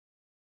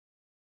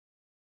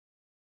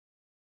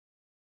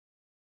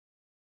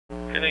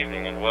Good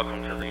evening and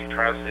welcome to the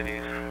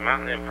Tri-Cities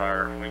Mountain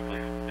Empire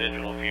Weekly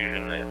Digital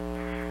Fusion Net.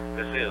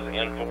 This is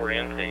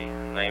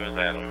N4NT, name is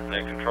Adam,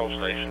 net control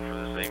station for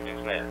this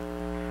evening's net.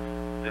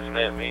 This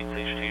net meets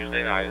each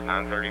Tuesday night at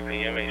 9:30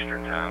 p.m.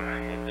 Eastern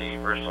Time in the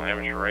Bristol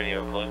Amateur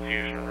Radio Club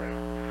Fusion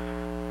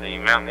Room. The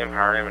Mountain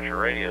Empire Amateur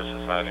Radio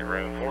Society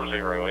Room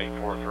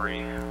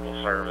 40843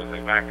 will serve as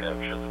a backup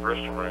should the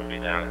Bristol room be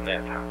down at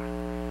net time.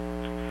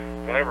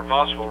 Whenever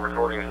possible,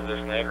 recordings of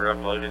this net are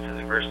uploaded to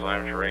the Bristol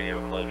Amateur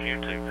Radio Club's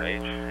YouTube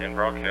page and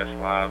broadcast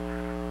live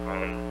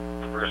on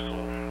the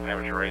Bristol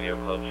Amateur Radio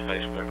Club's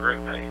Facebook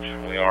group page.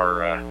 We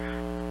are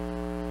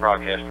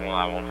broadcasting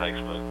live on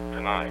Facebook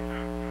tonight.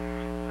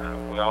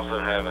 We also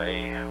have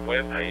a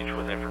web page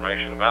with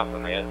information about the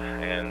net,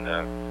 and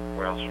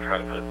we also try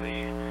to put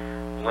the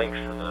links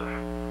to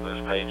those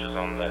pages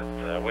on that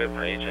web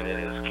page, and it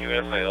is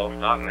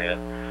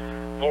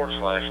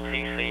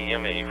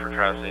qsl.net/TCME for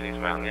Tri-Cities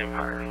Mountain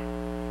Empire.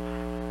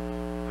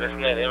 This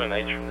net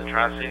emanates from the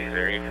Tri-Cities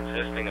area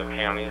consisting of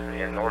counties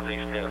in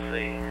northeast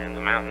Tennessee and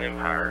the Mountain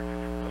Empire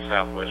of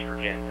southwest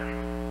Virginia.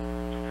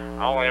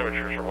 All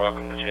amateurs are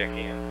welcome to check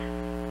in.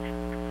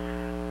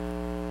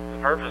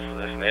 The purpose of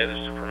this net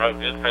is to promote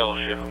good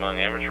fellowship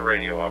among amateur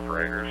radio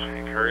operators,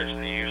 encourage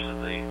the use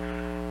of the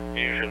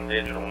Fusion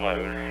digital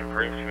mode,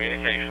 improve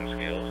communication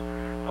skills,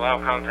 allow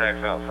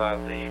contacts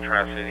outside the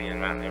Tri-City and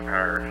Mountain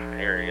Empire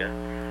area,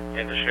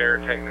 and to share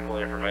technical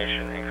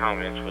information and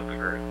comments with the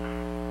group.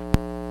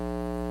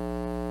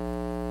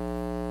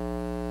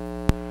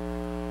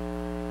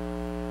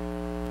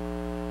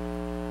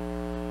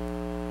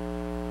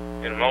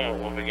 In a moment,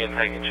 we'll begin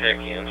taking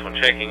check-ins. When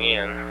checking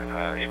in,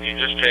 if you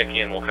just check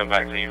in, we'll come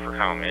back to you for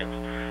comments.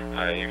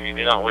 If you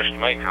do not wish to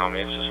make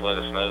comments, just let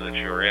us know that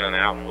you are in and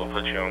out, and we'll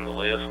put you on the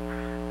list.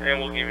 And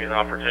we'll give you an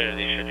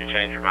opportunity, should you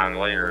change your mind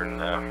later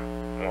and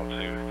want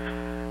to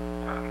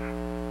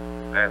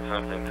add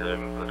something to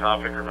the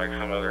topic or make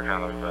some other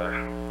kind of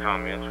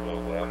comments, we'll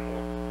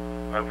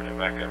open it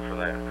back up for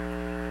that.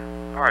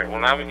 Alright, we'll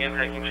now begin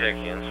taking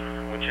check-ins.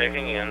 When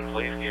checking in,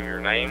 please give your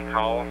name,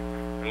 call,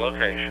 and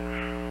location.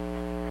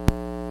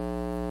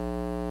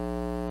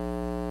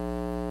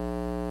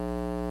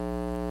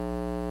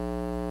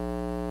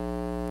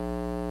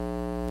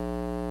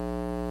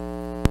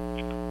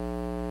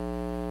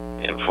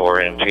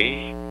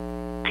 N4NT,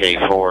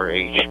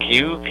 K4HQ,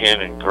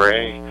 Ken and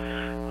Gray.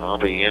 I'll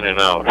be in and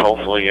out.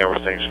 Hopefully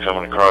everything's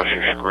coming across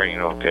your screen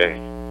okay.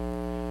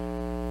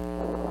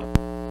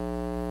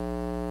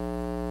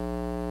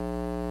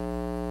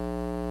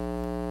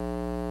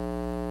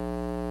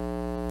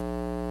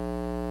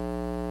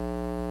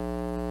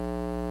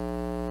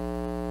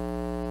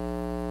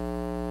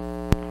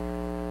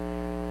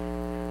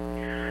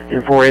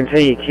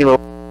 N4NT, Kilo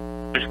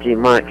Whiskey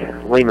Mike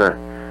Lima.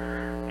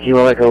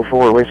 Kilo Echo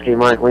 4, Whiskey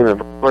Mike Lima, in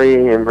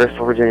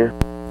Bristol, Virginia.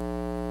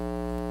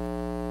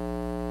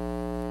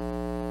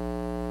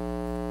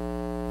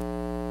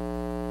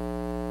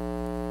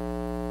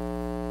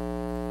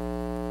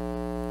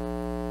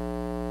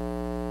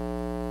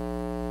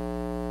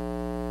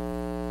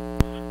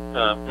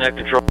 Net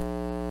control.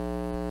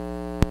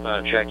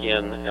 Check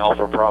in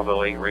Alpha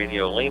Bravo 8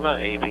 Radio Lima,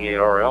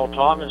 AVARL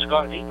Tom and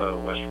Scott Depot,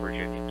 West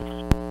Virginia.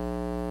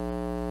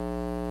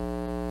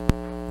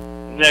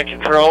 Net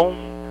control.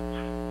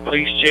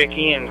 Please check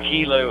in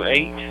Kilo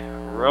 8,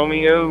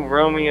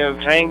 Romeo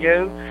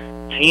Tango,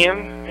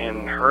 10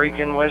 in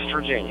Hurricane, West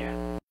Virginia.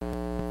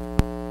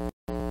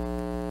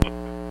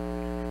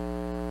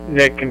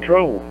 Net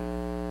control.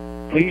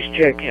 Please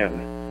check in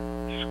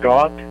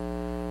Scott,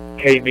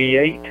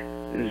 KB8,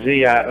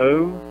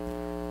 ZIO,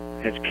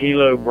 that's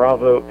Kilo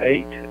Bravo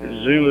 8,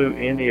 Zulu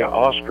India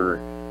Oscar,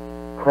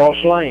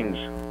 Cross Lanes,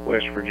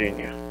 West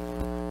Virginia.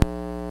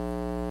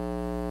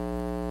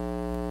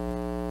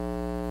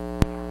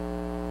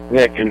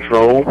 Net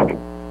control,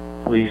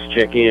 please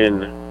check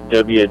in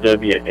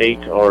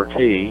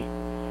WW8RT,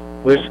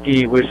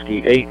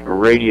 Whiskey 8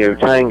 Radio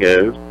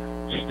Tango,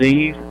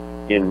 Steve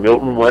in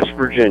Milton, West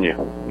Virginia.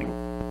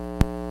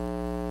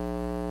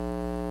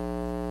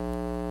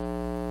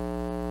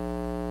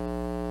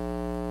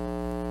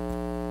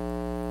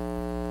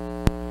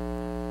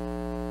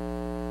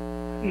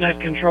 Net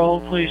control,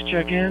 please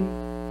check in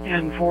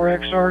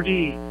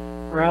N4XRD,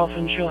 Ralph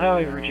in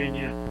Chilhowie,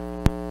 Virginia.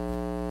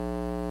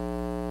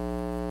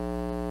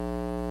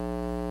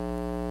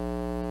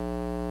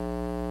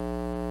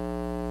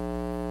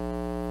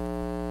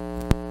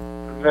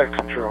 Net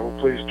control,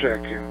 please check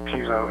in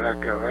Kilo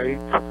Echo 8,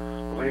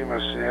 Lima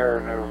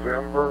Sierra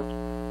November,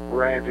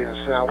 Randy in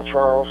South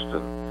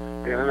Charleston,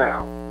 in and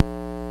out.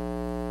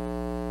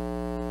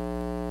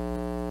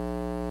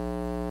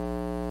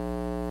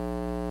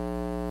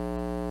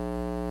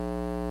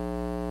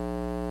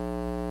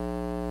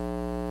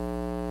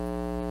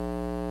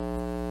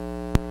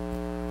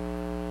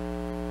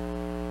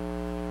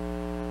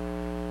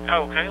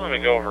 Okay, let me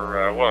go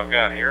over what I've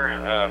got here.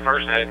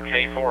 First I had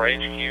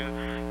K4HQ,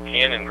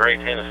 Ken in Gray,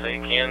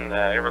 Tennessee. Ken,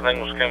 everything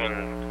was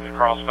coming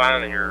across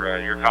fine, and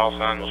your call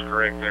sign was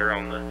correct there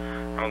on the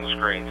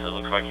screen. So it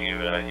looks like you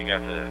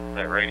got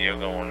that radio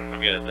going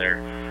good there.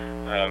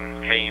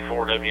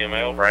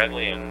 KE4WML,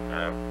 Bradley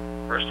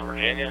in Bristol,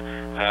 Virginia.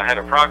 I had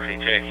a proxy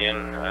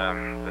check-in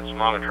that's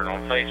monitored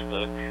on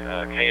Facebook,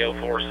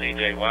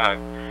 KO4CJY,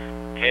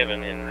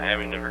 Kevin in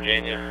Abingdon,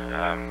 Virginia.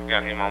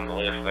 Got him on the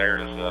list there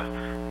as a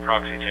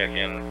proxy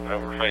check-in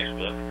over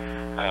Facebook.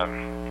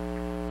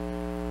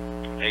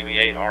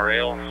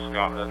 AV8RL,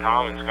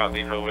 Tom in Scott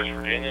Depot, West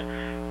Virginia.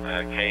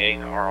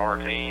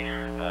 K8RRT,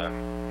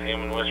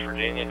 Tim in West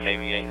Virginia.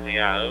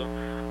 KV8ZIO,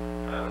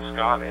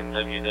 Scott and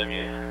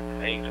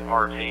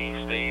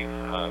WW8RT, Steve,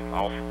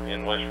 off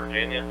in West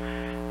Virginia.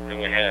 Then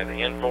we had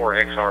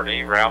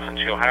N4XRD, Ralph in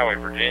Chilhowie,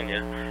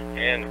 Virginia,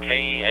 and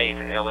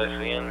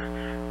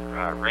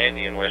KE8LSN,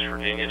 Randy in West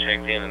Virginia,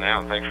 checked in and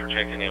out. Thanks for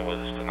checking in with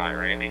us tonight,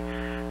 Randy.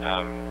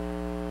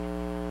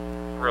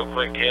 Real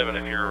quick, Kevin,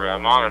 if you're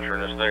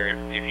monitoring us there,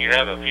 if you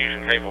have a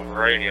fusion capable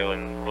radio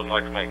and would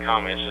like to make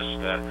comments, just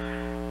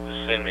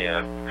send me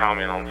a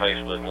comment on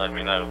Facebook and let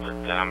me know.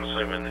 But I'm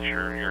assuming that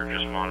you're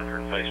just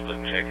monitoring Facebook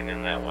and checking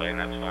in that way, and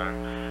that's fine.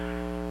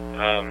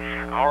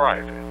 All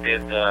right.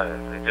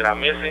 Did I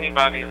miss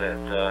anybody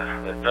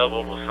that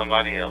doubled with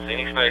somebody else?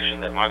 Any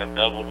station that might have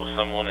doubled with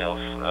someone else?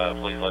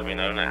 Please let me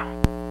know now.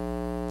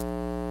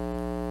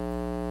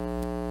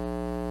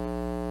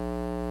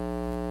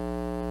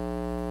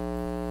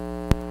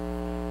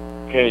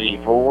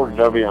 KD4,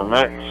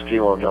 WMX,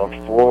 Kilo Delta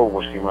 4,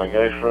 Whiskey Mike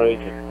X-Ray,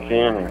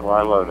 10, and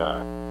Clyde Lodi.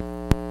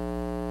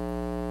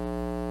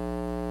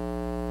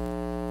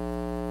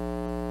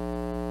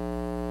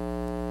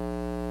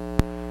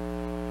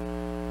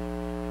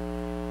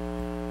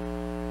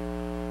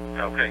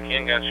 Okay,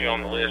 Ken got you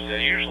on the list.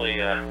 Usually,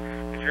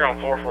 if you're on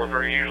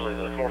 443, usually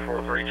the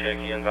 443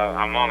 check-ins,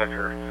 I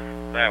monitor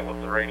that with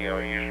the radio.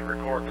 I usually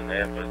record the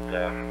net, but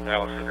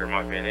Dallas said there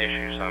might be an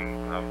issue, so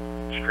I'm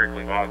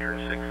strictly monitoring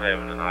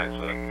 6-7 tonight,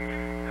 so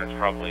that's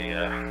probably,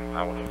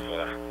 I would have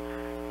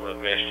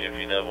missed you if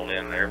you doubled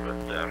in there, but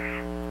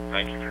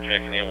thank you for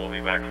checking in. We'll be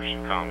back for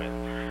some comments.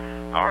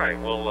 All right,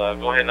 we'll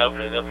go ahead and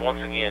open it up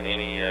once again.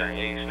 Any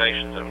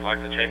stations that would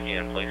like to check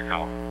in, please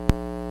call.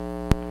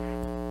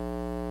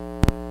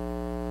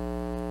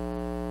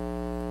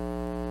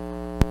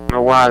 I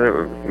don't know why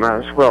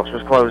my squelch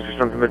was closed or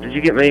something, but did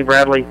you get me,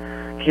 Bradley?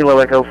 Kilo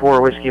Echo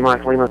 4, Whiskey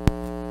Mike Lima.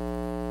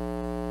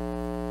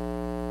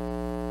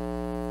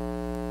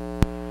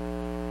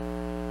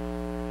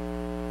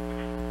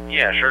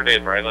 Yeah, sure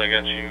did, Bradley. I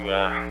got you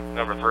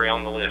number 3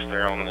 on the list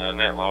there on the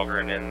net logger,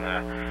 and then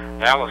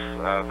Dallas,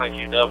 I think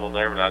you doubled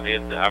there, but I've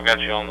got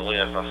you on the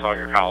list. I saw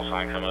your call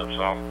sign come up,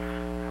 so I'll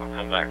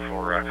come back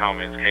for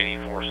comments.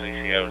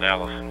 KD4CCO,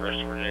 Dallas and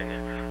Bristol, Virginia.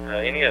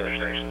 Any other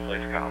stations,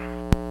 please call.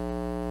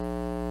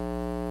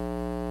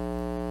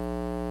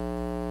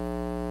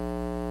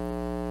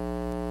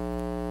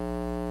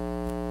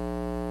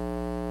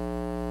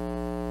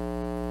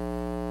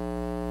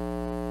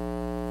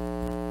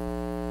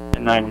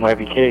 And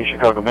 9YBK,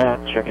 Chicago Matt,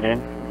 checking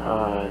in.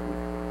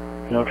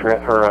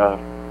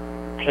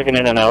 Checking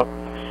in and out.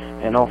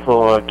 And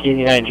also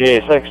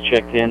KD9JSX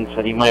checked in,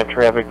 said he might have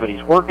traffic, but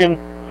he's working.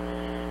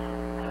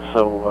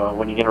 So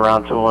when you get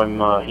around to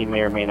him, he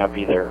may or may not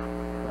be there.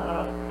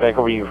 Back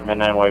over to you from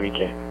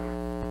N9YBK.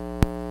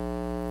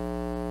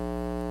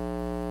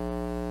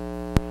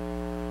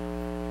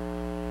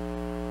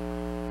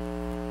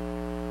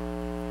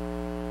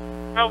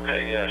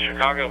 Okay,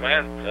 Chicago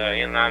Matt,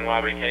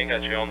 N9YBK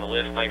got you on the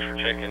list. Thanks for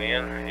checking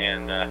in,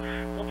 and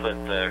we'll put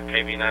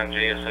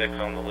KB9JSX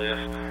on the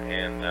list,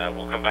 and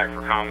we'll come back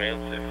for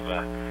comments. If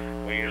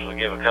we usually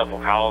give a couple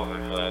calls,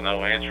 if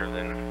no answer,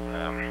 then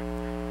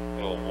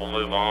we'll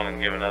move on and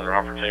give another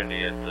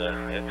opportunity at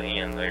the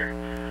end there.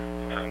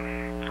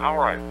 All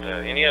right,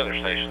 any other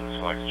stations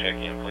would like to check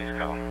in, please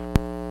call.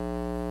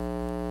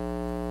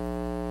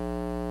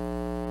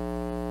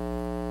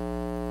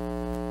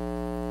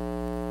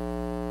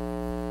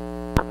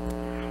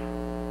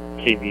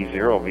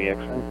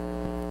 KV0VXN.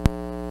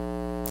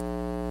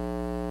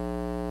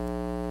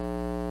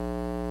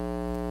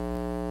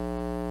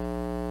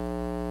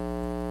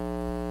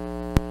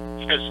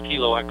 This is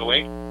Kilo Echo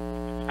 8,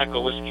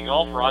 Echo Whiskey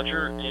Golf,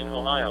 Roger in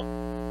Ohio.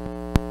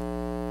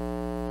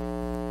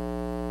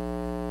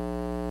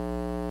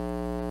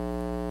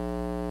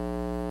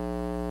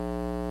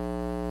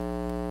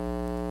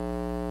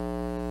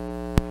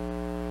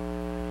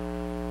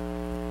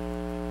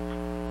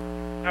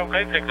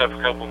 Okay, picked up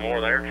a couple more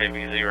there.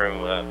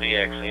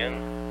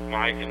 KB0VXN,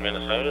 Mike in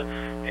Minnesota,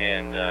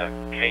 and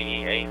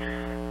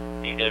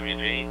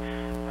KE8EWG,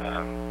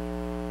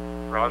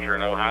 Roger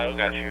in Ohio,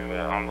 got you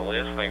on the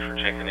list. Thanks for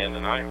checking in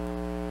tonight.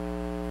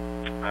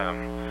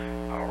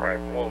 All right,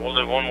 we'll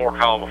do one more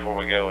call before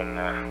we go and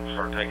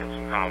start taking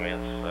some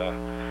comments.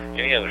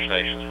 Any other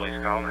stations, please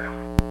call now.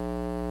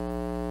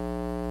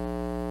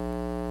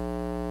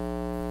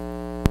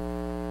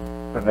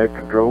 Net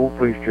Control,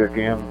 please check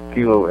in.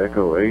 Kilo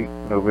Echo 8,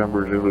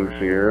 November Zulu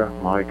Sierra,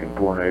 Mike and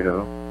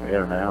Tornado, in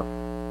and out.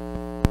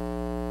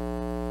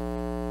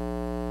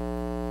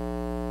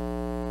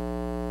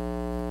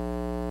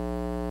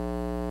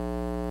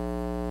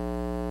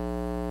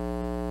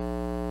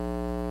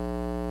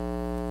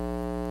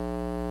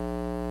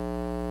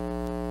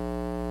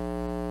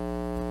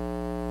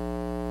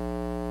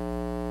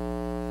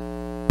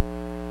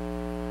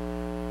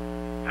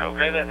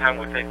 Okay, that time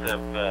we picked up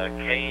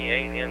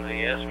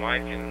KE8NZS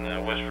Mike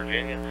in West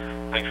Virginia.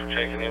 Thanks for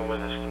checking in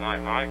with us tonight,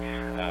 Mike.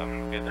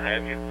 Good to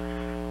have you.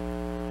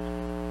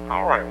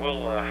 All right,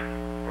 we'll of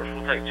course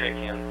we'll take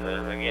check-ins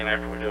again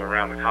after we do a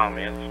round of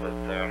comments, but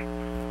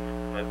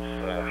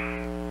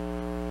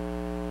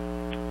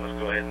let's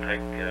go ahead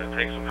and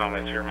take some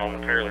comments here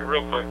momentarily.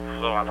 Real quick,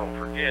 so I don't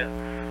forget,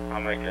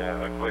 I'll make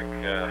a quick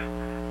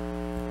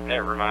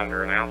net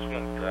reminder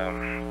announcement.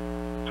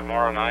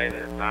 Tomorrow night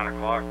at 9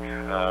 o'clock,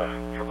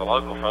 for the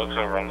local folks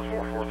over on the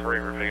 443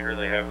 repeater,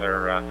 they have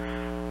their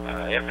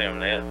FM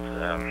net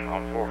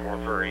on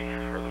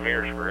 443 for the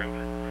Mears group.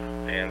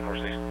 And of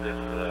course, this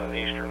is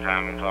Eastern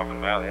time I'm talking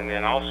about. And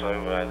then also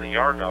the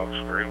Yard Dogs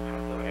group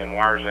in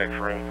Wires X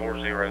room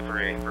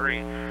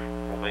 40383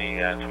 will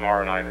be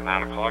tomorrow night at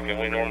 9 o'clock. And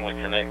we normally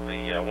connect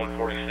the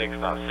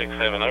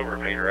 146.670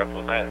 repeater up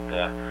with that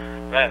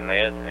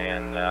net.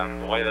 And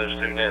the way those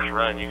two nets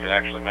run, you could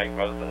actually make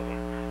both of them,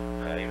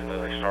 even though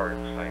they start at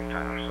the same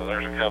time. So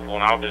there's a couple,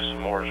 and I'll do some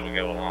more as we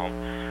go along.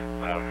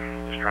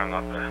 Just trying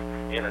not to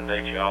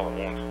inundate you all at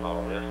once with all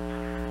of this.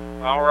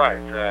 All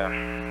right.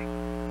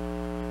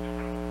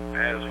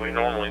 As we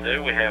normally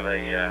do, we have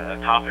a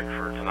topic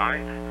for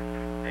tonight,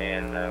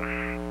 and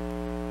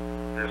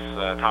this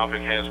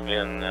topic has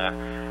been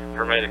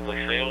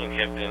hermetically sealed and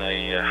kept in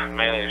a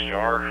mayonnaise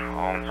jar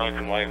on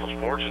Funkin' Waffles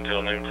porch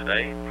until noon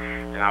today,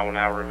 and I will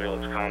now reveal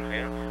its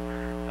contents.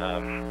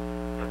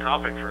 The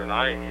topic for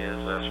tonight is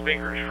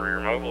speakers for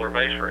your mobile or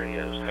base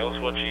radios. Tell us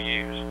what you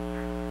use.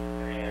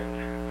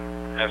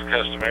 And as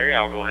customary,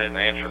 I'll go ahead and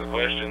answer the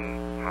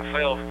question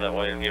myself. That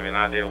way, it'll give you an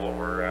idea of what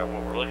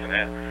we're looking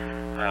at.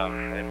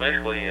 And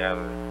basically,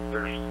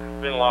 there's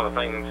been a lot of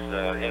things,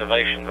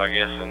 innovations, I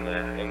guess, in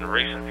the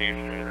recent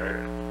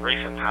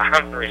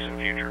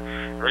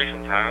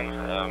times,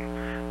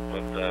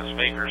 with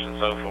speakers and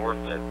so forth,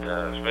 that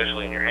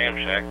especially in your ham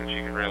shack, that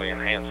you can really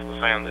enhance the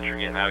sound that you're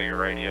getting out of your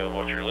radio and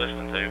what you're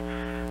listening to.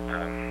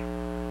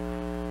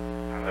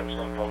 I know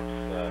some folks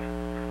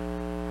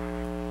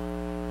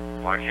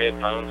like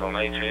headphones on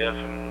HF,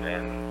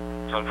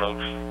 and some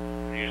folks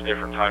use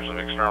different types of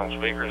external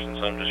speakers, and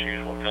some just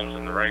use what comes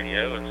in the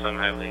radio, and some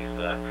have these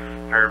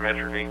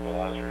parametric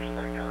equalizers and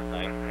that kind of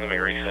thing. Let me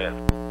reset.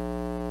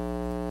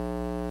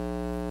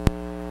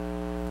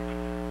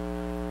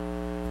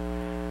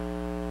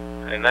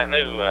 And that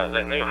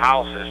new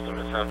Heil system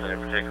is something in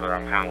particular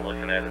I'm kind of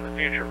looking at in the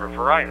future. But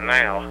for right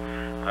now,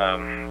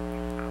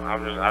 I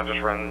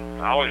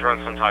always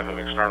run some type of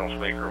external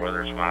speaker,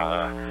 whether it's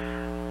my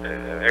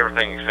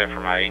everything except for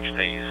my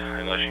HTs,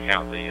 unless you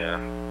count the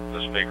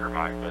speaker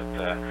mic. But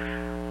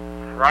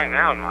right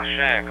now in my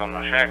shack, on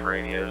my shack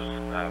radios,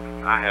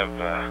 I have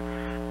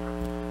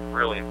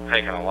really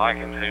taken a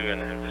liking to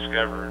and have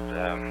discovered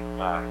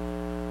by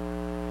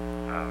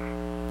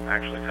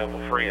actually a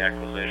couple of free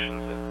acquisitions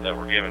that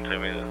were given to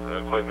me, the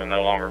equipment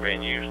no longer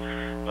being used,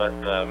 but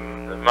the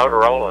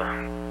Motorola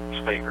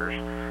speakers,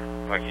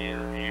 like you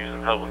use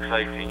in public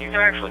safety. And you can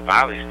actually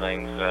buy these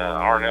things.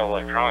 R&L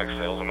Electronics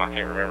sells them. I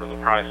can't remember the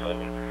price of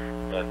them.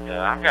 But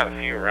I've got a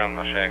few around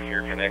my shack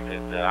here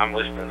connected. I'm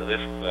listening to this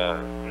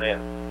net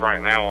right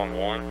now on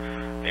one,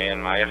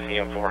 and my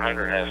FTM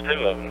 400 has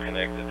two of them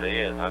connected to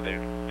it. I do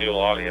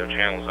dual audio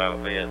channels out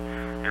of it,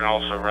 and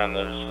also run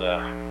those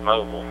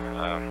mobile.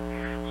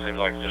 Seems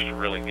like just a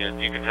really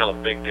good, you can tell a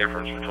big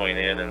difference between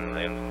it and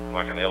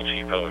like an El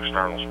Cheapo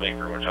external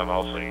speaker, which I've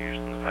also used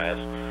in the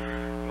past.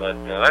 But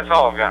that's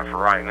all I've got for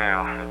right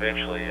now.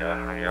 Eventually,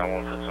 I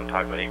want to put some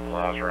type of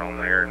equalizer on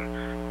there and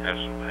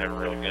have a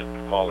really good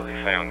quality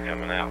sound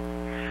coming out.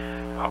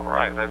 All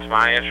right, that's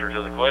my answer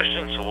to the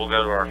question. So we'll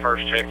go to our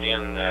first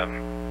check-in that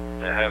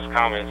has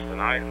comments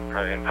tonight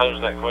and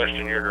pose that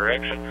question your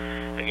direction.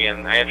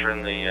 Again,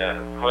 answering the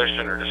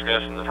question or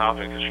discussing the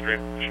topic is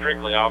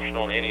strictly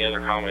optional, and any other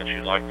comments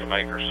you'd like to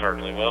make are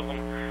certainly welcome.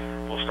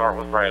 We'll start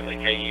with Bradley,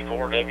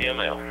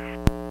 KE4WML.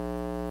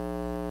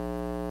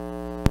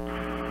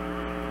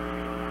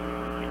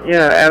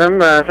 Yeah, Adam,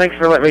 thanks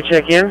for letting me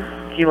check in.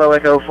 Kilo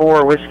Echo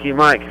 4, Whiskey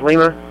Mike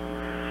Lima.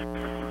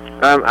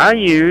 I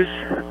use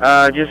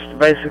just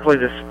basically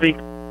the speak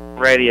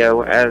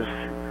radio as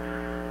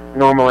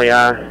normally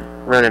I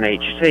run an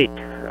HT.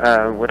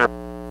 When I'm,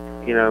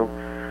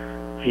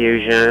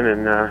 Fusion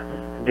and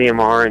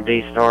DMR and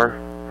D-Star.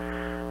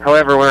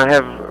 However, when I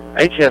have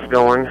HF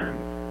going,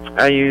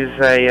 I use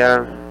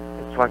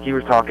it's like you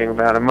were talking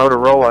about, a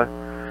Motorola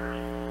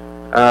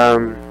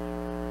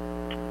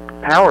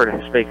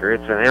powered speaker.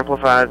 It's an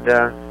amplified,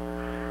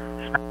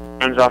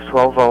 runs off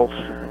 12 volts,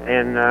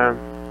 and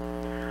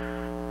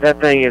that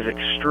thing is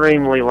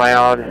extremely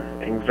loud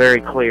and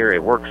very clear.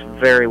 It works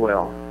very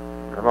well.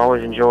 I've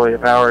always enjoyed a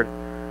powered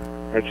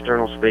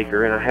external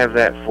speaker, and I have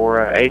that for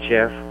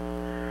HF.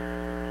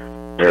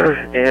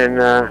 And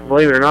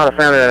believe it or not, I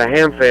found it at a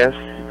ham fest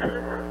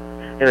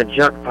in a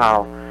junk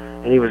pile,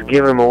 and he was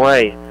giving them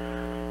away.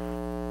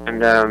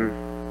 And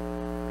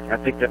I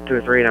picked up 2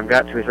 or 3, and I've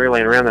got 2 or 3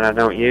 laying around that I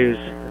don't use.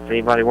 If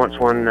anybody wants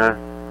one,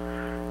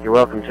 you're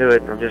welcome to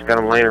it. I've just got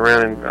them laying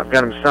around, and I've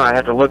got them. I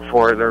have to look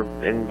for it. They're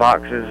in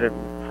boxes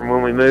from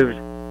when we moved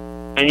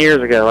and years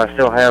ago. I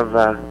still have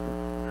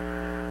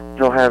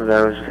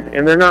those,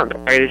 and they're not in the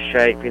greatest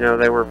shape. You know,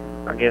 they were,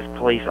 I guess,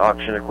 police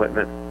auction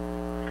equipment,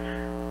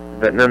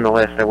 but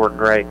nonetheless, they work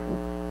great.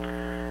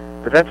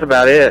 But that's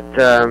about it.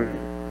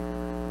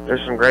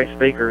 There's some great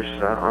speakers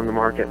on the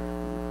market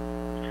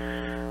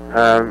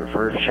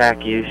for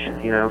shack use.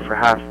 You know, for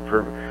high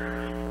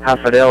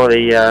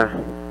fidelity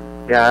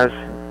guys.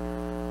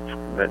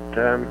 But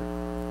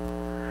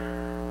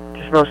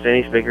just most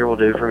any speaker will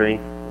do for me.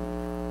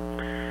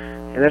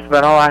 And that's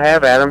about all I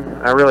have, Adam.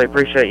 I really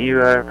appreciate you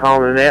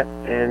calling the net,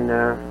 and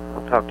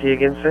I'll talk to you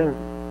again soon.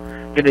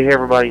 Good to hear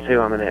everybody, too,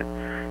 on the net.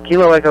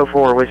 Kilo Echo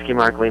 4, Whiskey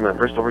Mike Lima,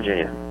 Bristol,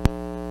 Virginia.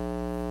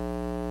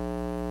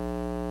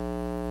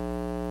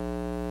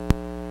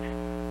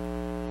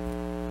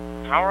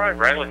 All right,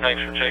 Bradley,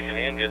 thanks for checking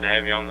in. Good to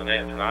have you on the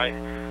net tonight.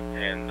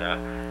 And,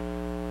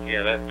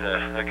 yeah,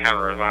 that kind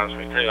of reminds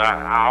me, too.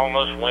 I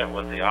almost went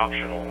with the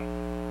optional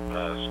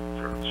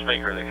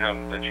speaker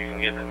that you can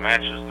get that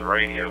matches the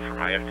radio for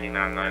my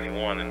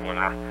FT991, and when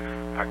I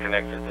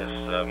connected this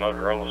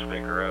Motorola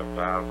speaker up,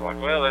 I was like,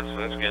 well, that's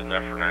good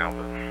enough for now,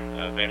 but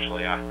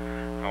eventually I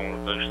want to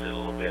boost it a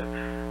little bit.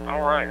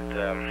 All right,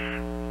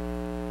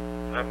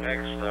 up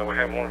next we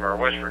have one of our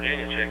West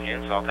Virginia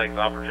check-ins, so I'll take the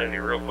opportunity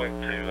real quick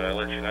to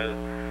let you know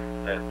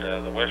that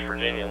the West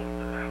Virginia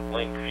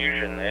Link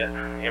Fusion Net,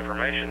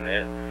 Information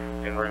Net,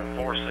 in room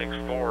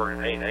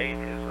 46488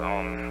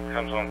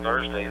 comes on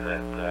Thursdays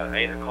at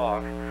 8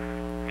 o'clock,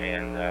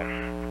 and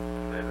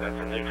that's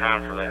a new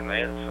time for that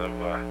net, so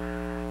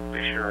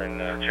be sure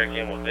and check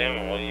in with them,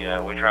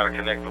 and we try to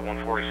connect the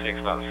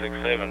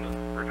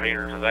 146.67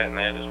 repeater to that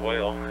net as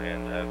well,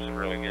 and it's a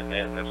really good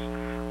net, and that's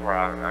where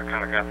I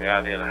kind of got the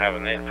idea to have a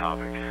net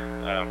topic.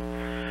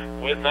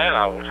 With that,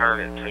 I will turn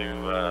it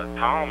to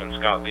Tom in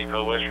Scott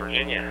Depot, West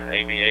Virginia,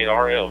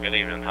 AB8RL. Good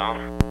evening,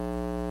 Tom.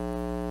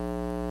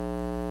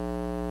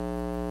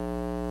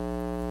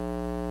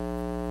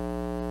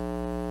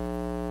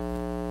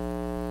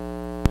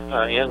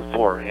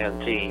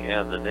 N4NT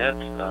and the net,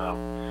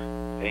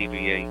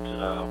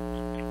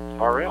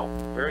 AB8RL.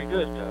 Very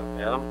good,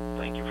 Adam.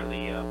 Thank you for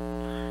the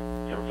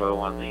info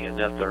on the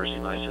net Thursday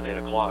nights at 8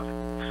 o'clock.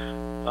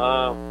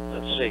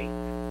 Let's see.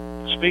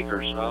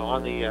 Speakers.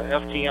 On the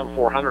FTM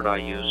 400 I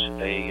use,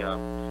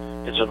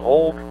 it's an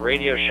old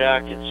Radio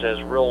Shack. It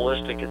says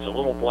realistic. It's a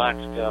little black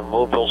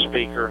mobile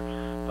speaker.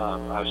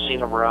 I've seen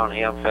them around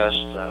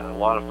Hamfest. A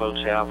lot of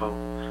folks have them.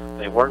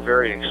 They weren't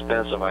very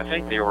expensive. I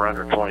think they were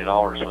under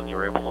 $20 when you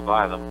were able to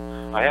buy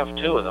them. I have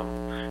two of them,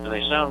 and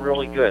they sound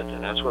really good,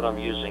 and that's what I'm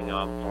using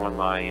on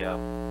my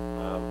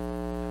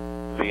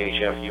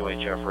VHF,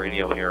 UHF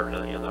radio here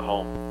in the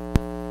home.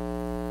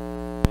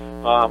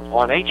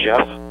 On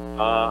HF,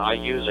 I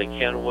use a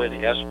Kenwood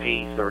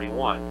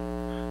SP31.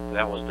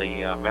 That was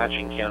the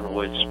matching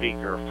Kenwood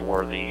speaker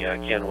for the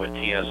Kenwood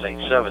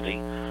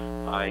TS870.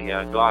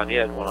 I got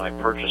it when I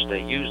purchased a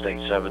used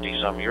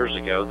 870 some years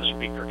ago. The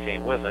speaker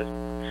came with it.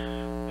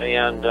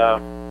 And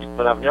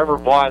but I've never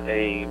bought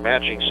a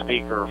matching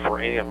speaker for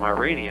any of my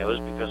radios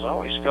because I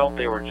always felt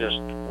they were just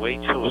way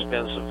too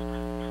expensive.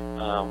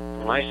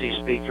 When I see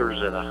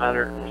speakers at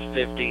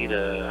 $150 to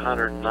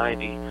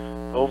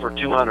 $190, over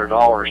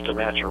 $200 to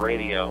match a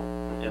radio,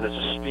 and it's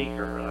a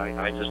speaker,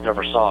 I just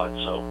never saw it.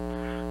 So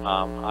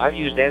I've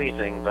used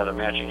anything but a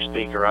matching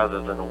speaker other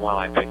than the one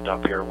I picked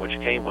up here, which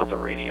came with the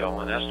radio,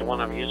 and that's the one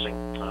I'm using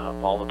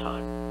all the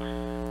time.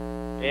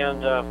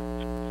 And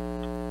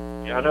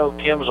I know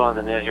Tim's on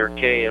the net here,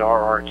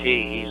 K8RRT.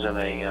 He's in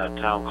a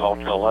town called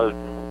Culloden,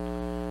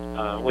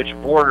 which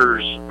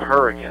borders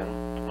Hurricane.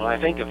 When I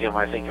think of him,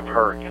 I think of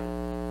Hurricane.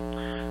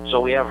 So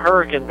we have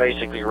Hurricane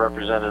basically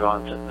represented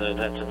on the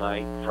net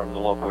tonight from the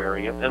local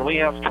area, and we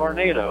have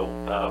Tornado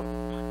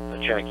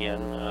check-in,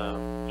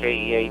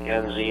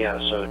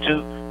 KE8NZS. So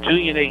two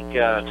unique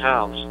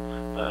towns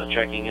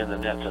checking in the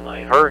net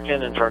tonight,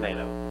 Hurricane and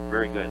Tornado.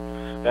 Very good.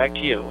 Back to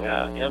you,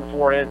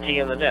 N4NT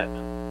in the net,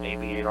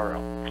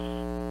 AB8RL.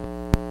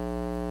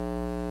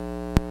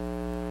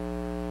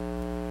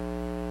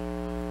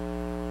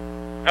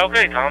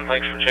 Okay, Tom,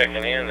 thanks for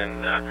checking in,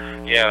 and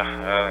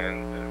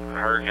and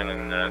Hurricane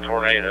and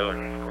Tornado,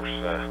 and of course,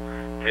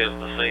 'tis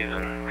the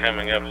season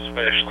coming up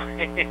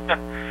especially.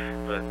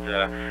 But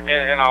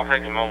and I'll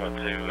take a moment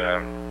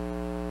to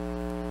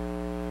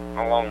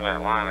along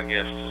that line, I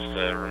guess, just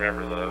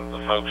remember the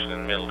folks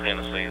in Middle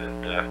Tennessee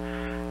that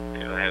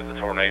they had the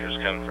tornadoes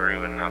come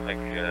through, and I think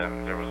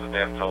there was a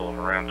death toll of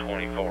around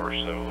 24.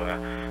 So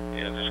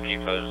just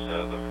keep those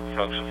the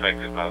folks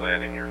affected by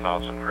that in your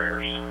thoughts and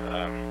prayers.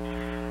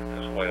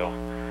 Well,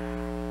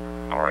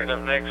 all right,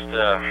 up next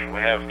we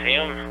have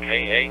Tim,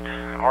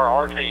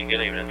 K8RRT.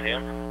 Good evening,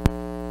 Tim.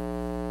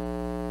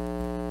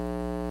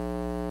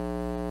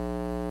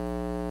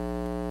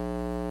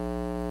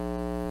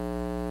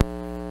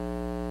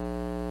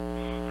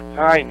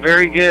 All right,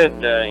 very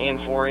good,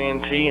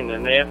 N4NT in the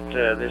net.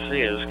 This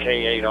is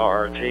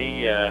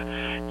K8RRT.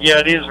 Yeah,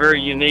 it is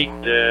very unique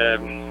to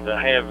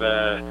have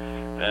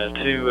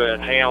two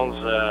towns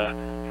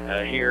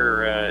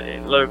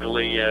here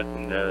locally, as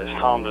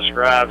Tom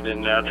described.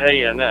 And I'll tell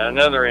you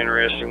another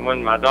interesting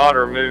one. My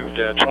daughter moved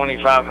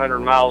 2,500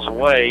 miles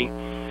away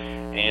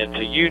and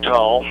to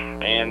Utah,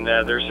 and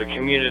there's a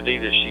community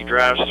that she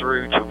drives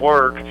through to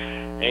work,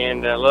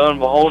 and lo and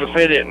behold, if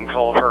it isn't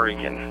called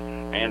hurricane.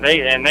 And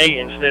they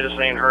instead of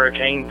saying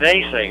hurricane,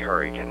 they say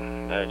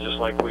hurricane, just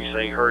like we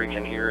say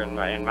hurricane here in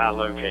my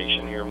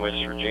location here in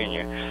West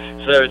Virginia.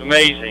 So it's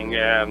amazing,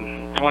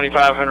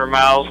 2,500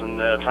 miles and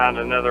find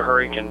another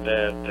hurricane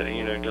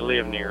to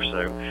live near.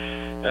 So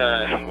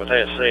with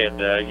that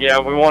said, yeah,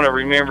 we want to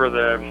remember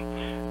the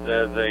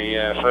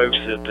folks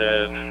that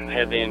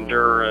had to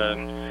endure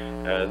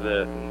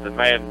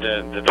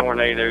the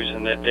tornadoes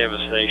and that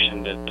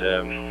devastation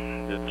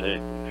that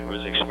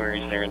was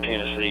experienced there in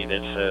Tennessee.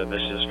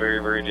 That's just very,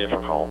 very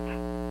difficult.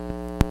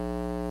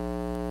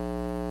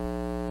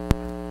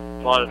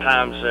 A lot of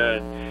times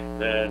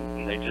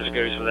it just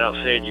goes without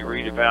said. You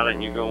read about it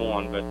and you go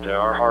on, but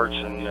our hearts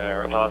and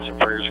our thoughts and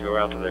prayers go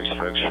out to those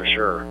folks for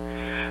sure.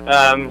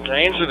 To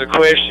answer the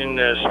question,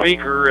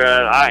 speaker,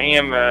 I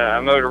am a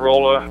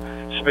Motorola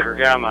speaker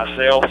guy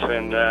myself,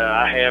 and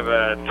I have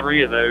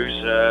 3 of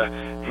those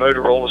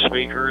Motorola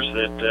speakers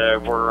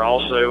that were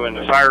also in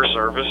the fire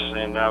service,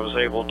 and I was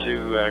able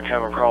to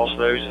come across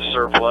those as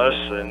surplus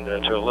and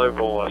to a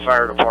local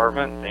fire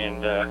department,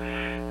 and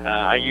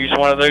I use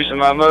one of those in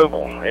my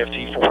mobile,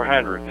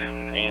 FT400,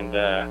 and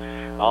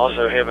I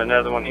also have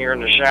another one here in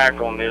the shack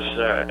on this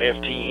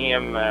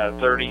FTM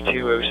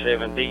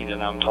 3207D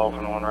that I'm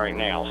talking on right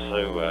now.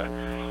 So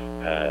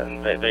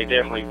they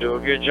definitely do a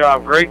good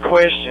job. Great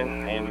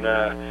question, and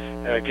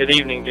good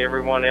evening to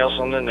everyone else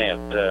on the net.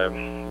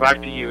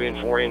 Back to you,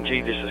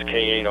 N4NT. This is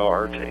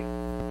K8RRT.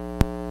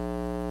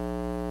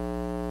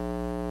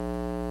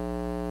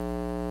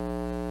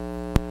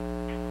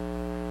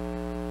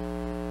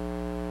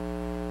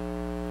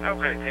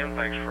 Okay, Tim,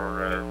 thanks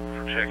for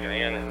checking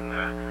in, and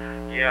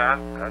yeah,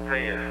 I tell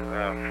you,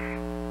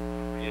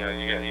 you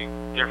got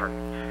different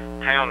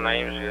town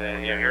names.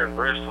 Here in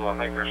Bristol, I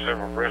think there's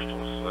several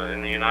Bristols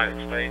in the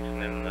United States,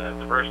 and then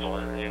the Bristol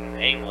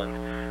in England.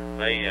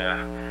 They, I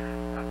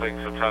think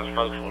sometimes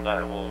folks will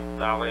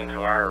dial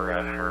into our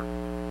or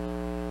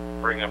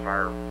bring up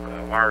our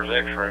wires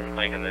X-ray,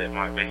 thinking that it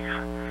might be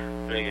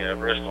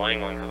Bristol,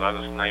 England, because I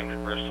just named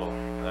it Bristol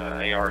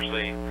ARC.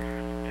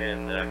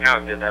 And kind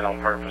of did that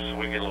on purpose, so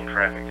we get a little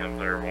traffic come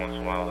through every once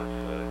in a while.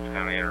 It's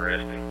kind of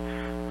interesting.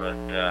 But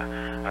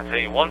I tell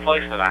you, one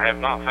place that I have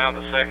not found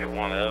the second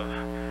one of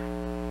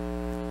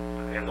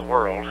in the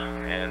world,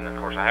 and of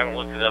course I haven't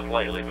looked it up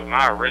lately, but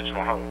my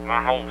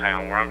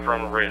hometown, where I'm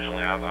from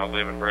originally, I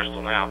live in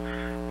Bristol now,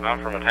 but I'm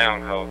from a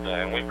town called,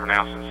 and we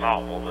pronounce it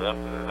Saltville, but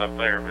up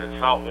there, but it's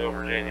Saltville,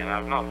 Virginia, and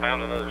I've not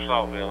found another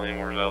Saltville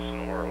anywhere else in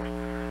the world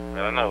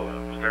that I know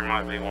of, but there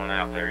might be one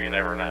out there, you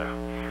never know.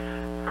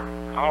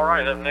 All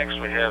right, up next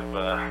we have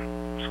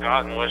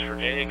Scott in West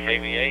Virginia,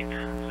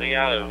 KV8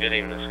 CIO. Good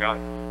evening, Scott.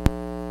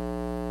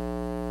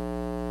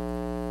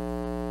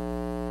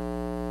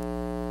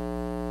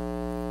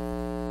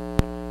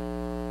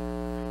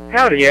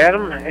 Howdy,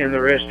 Adam, and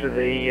the rest of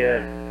the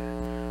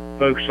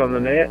folks on the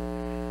net.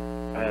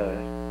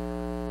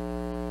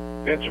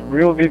 That's a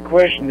real good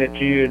question that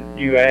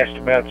you asked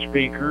about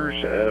speakers.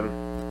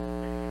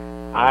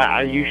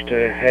 I used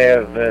to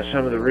have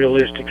some of the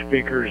realistic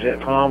speakers that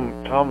Tom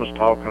was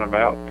talking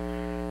about,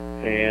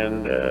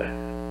 and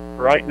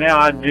right now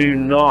I do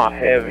not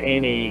have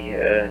any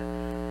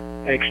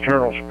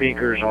external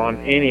speakers on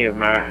any of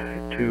my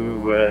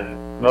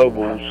 2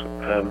 mobiles.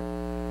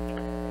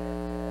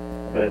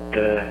 But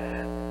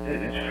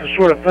it's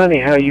sort of funny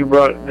how you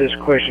brought this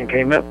question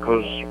came up,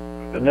 because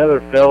another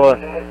fella,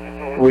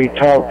 we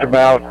talked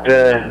about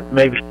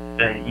maybe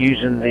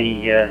using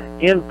the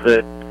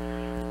input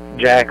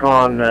jack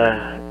on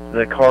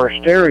the car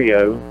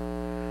stereo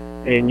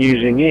and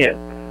using it.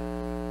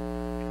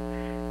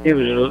 It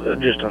was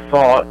just a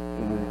thought,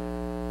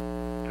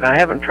 and I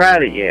haven't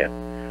tried it yet.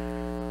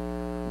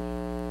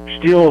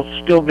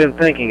 Still been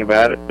thinking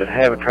about it, but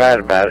haven't tried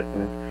about it.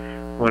 And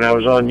when I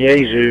was on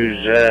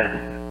Yaesu's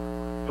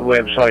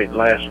website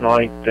last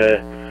night,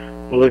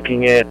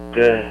 looking at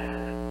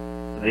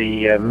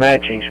the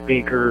matching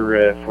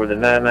speaker for the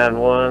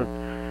 991,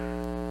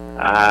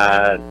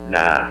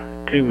 nah.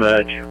 Too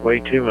much, way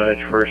too much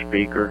for a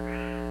speaker.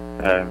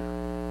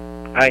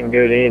 I can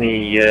go to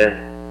any,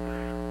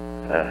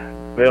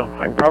 well,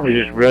 I can probably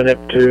just run up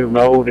to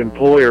my old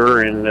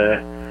employer and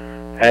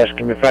ask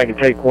him if I can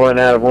take one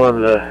out of one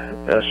of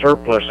the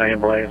surplus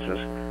ambulances.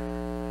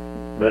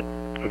 But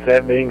with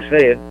that being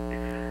said,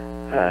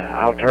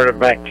 I'll turn it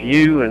back to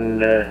you, and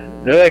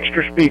no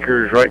extra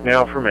speakers right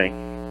now for me.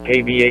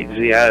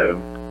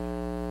 KB8ZIO.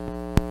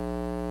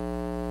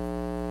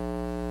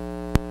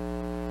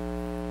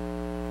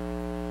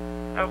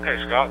 Okay,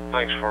 Scott,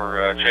 thanks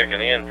for checking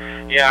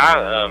in. Yeah, I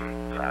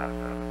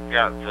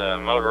got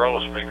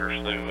Motorola speakers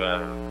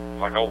through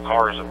like old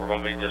cars that were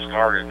going to be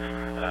discarded,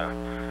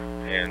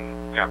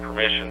 and got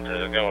permission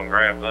to go and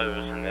grab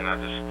those, and then I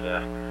just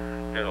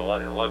go to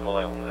a local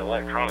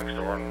electronics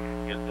store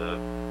and get the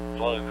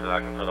plugs that I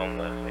can put on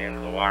the end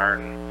of the wire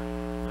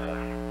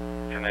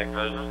and connect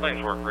those. Those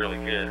things work really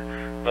good.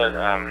 But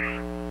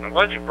I'm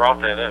glad you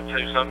brought that up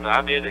too. Something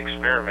I did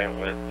experiment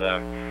with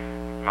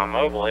my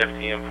mobile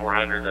FTM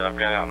 400 that I've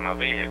got out in my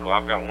vehicle.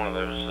 I've got one of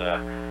those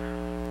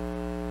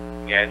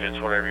gadgets,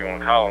 whatever you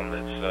want to call them,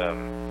 that's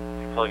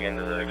you plug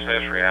into the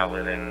accessory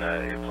outlet and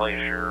it plays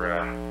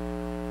your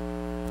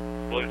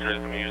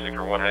Bluetooth music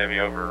or what have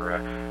you over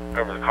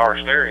the car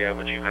stereo.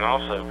 But you can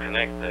also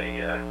connect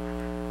a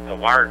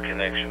wired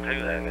connection to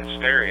that, and it's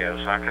stereo.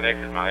 So I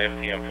connected my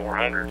FTM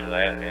 400 to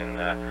that, and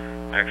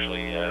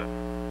actually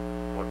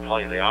would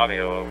play the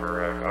audio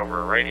over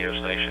a radio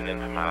station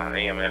into my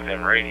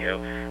AM/FM radio.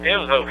 It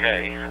was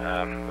okay.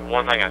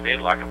 One thing I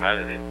did like about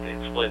it,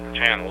 it split the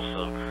channels,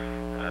 so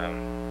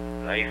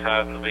the A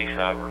side and the B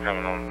side were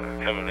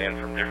coming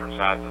in from different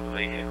sides of the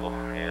vehicle,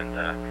 and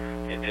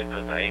it did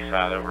put the A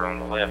side over on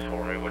the left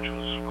for me, which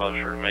was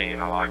closer to me,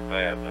 and I liked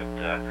that. But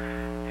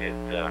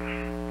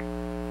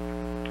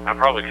I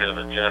probably could have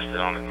adjusted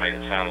on it and made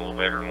it sound a little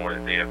better than what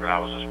it did, but I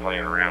was just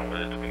playing around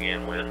with it to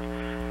begin with.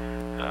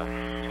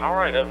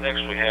 Alright, up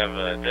next we have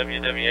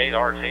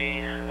WW8RT,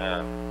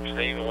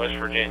 Steve in West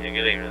Virginia.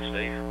 Good evening,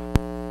 Steve.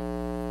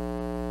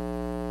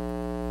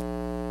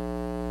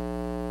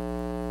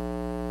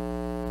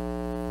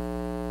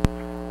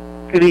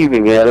 Good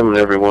evening, Adam, and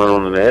everyone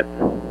on the net.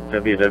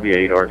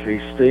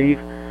 WW8RT, Steve.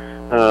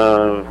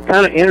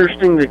 Kind of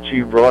interesting that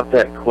you brought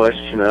that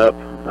question up.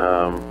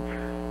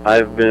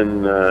 I've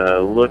been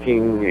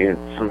looking at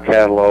some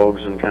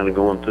catalogs and kind of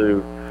going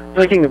through,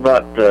 thinking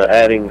about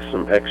adding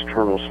some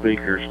external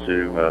speakers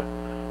to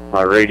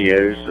my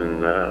radios,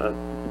 and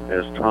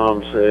as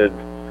Tom said,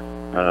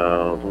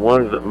 the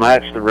ones that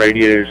match the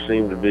radios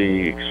seem to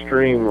be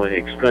extremely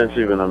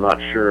expensive, and I'm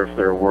not sure if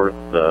they're worth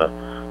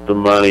the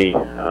money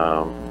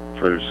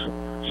for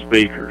those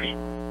speakers.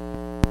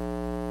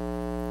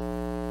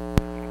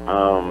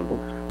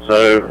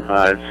 So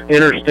it's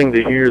interesting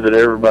to hear that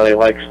everybody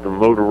likes the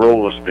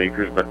Motorola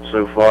speakers, but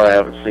so far I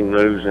haven't seen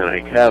those in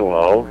a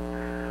catalog.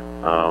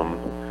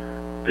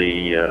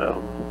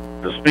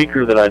 The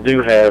speaker that I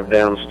do have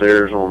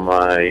downstairs on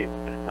my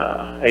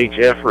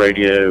HF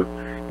radio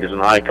is an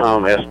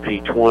ICOM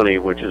SP20,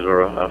 which is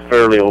a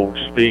fairly old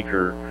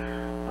speaker,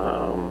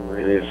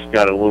 and it's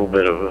got a little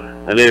bit of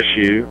an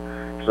issue,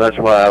 so that's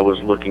why I was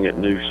looking at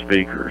new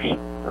speakers.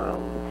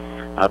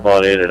 I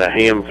bought it at a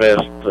ham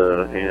fest,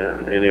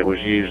 and it was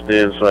used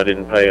then, so I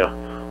didn't pay a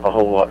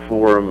whole lot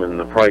for them, and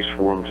the price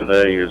for them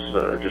today is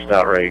just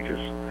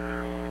outrageous.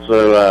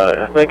 So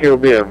I think it'll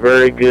be a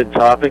very good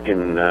topic,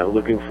 and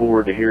looking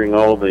forward to hearing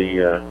all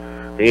the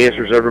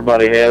answers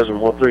everybody has and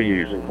what they're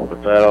using.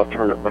 With that, I'll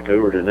turn it back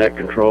over to Net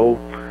Control.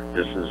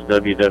 This is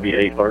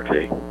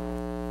WW8RT.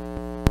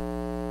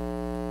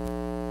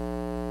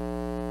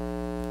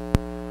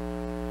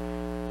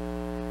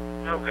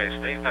 Okay,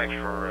 Steve, thanks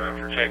for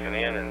checking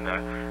in. And I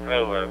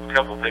know a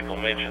couple of people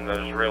mentioned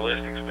those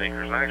realistic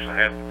speakers. I actually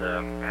had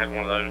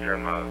one of those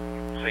during my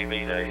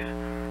CB days.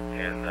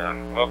 And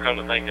well, come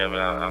to think of it,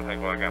 I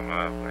think when I got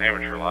my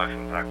amateur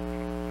license, I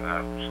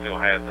still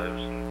had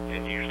those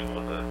and used them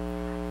with a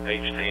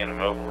HT and a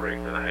mobile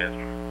rig that I had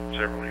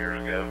several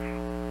years ago.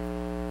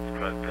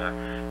 But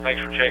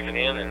thanks for checking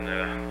in,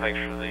 and thanks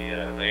for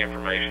the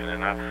information.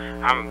 And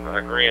I'm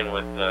agreeing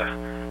with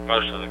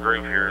most of the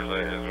group here as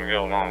we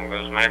go along.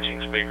 Those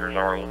matching speakers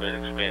are a little bit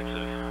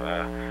expensive.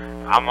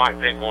 I might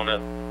pick one up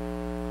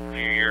a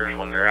few years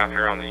when they're out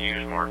there on the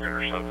used market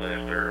or something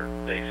if they're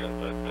decent,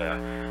 but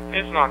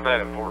it's not that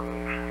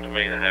important to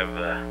me to have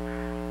the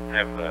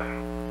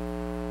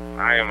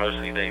I am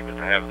OCD, but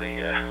to have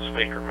the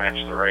speaker match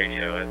the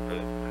radio at the,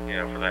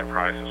 for that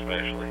price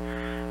especially.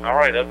 All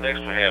right, up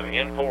next we have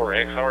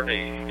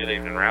N4XRD. Good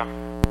evening, Ralph.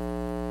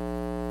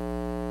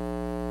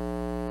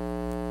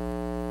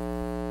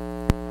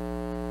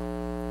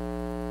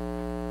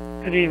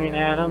 Good evening,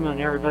 Adam, and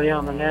everybody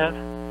on the net.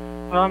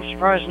 Well, I'm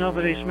surprised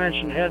nobody's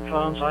mentioned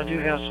headphones. I do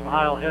have some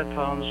Heil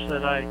headphones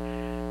that I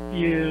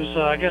use.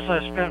 I guess I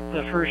spent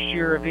the first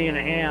year of being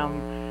a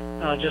ham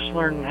just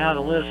learning how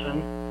to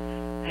listen,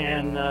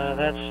 and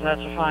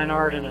that's a fine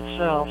art in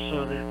itself.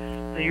 So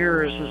the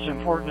ear is as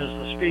important as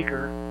the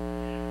speaker.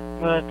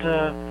 But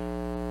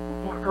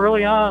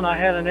early on, I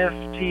had an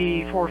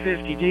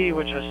FT450D,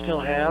 which I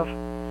still have.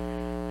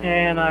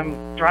 And I'm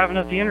driving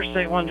up the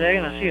interstate one day,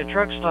 and I see a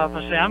truck stop, and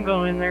I say, I'm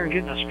going in there and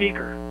getting a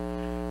speaker.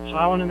 So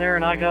I went in there,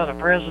 and I got a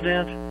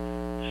President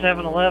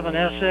 711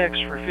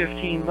 SX for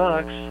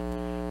 $15,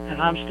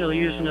 and I'm still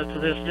using it to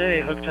this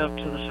day, hooked up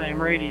to the same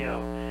radio.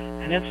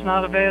 And it's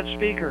not a bad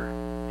speaker.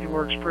 It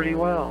works pretty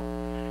well.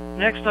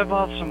 Next, I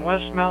bought some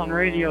West Mountain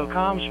Radio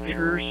comm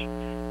speakers,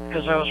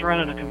 because I was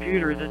running a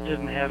computer that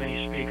didn't have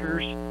any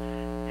speakers.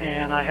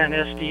 And I had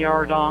an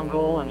SDR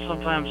dongle, and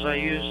sometimes I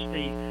used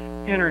the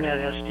internet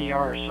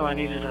SDR, so I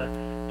needed a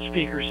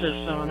speaker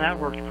system, and that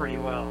worked pretty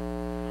well.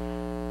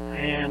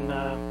 And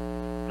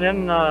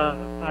then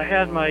I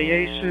had my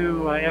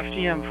Yaesu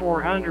FTM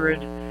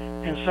 400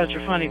 in such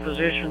a funny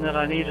position that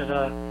I needed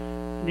a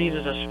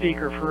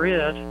speaker for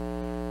it.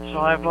 So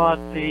I bought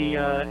the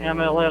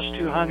MLS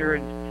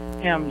 200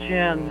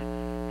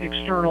 M10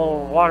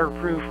 external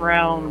waterproof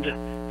round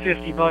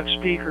 $50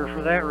 speaker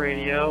for that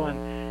radio,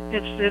 and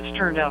it's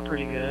turned out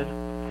pretty good.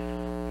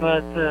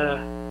 But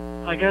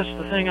I guess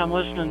the thing I'm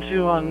listening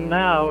to on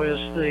now is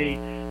the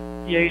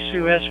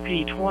Yaesu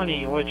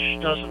SP20,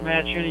 which doesn't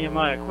match any of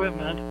my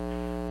equipment,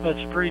 but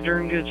it's a pretty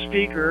darn good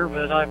speaker,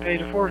 but I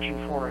paid a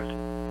fortune for it.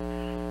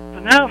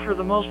 But now for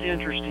the most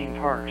interesting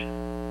part.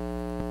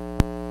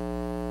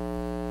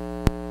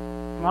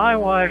 My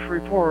wife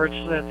reports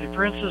that the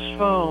Princess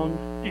phone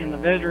in the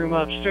bedroom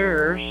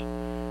upstairs,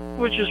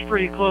 which is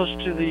pretty close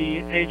to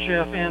the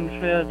HF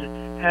fed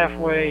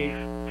halfway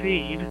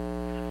feed,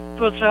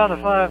 puts out a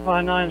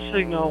 5x9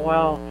 signal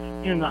while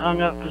in the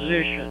hung up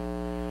position.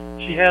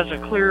 She has a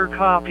clear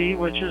copy,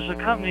 which is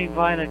accompanied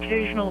by an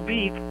occasional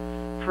beep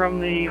from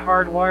the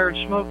hardwired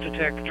smoke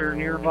detector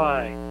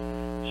nearby.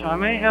 So I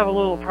may have a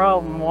little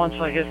problem once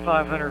I hit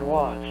 500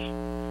 watts.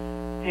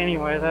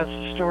 Anyway, that's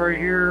the story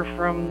here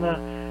from the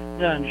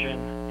dungeon.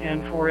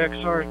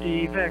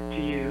 N4XRD, back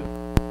to you.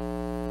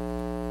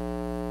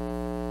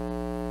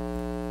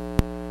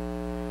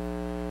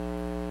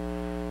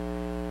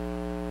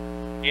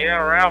 Yeah,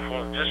 Ralph,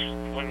 just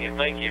when you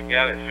think you've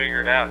got it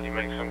figured out, you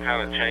make some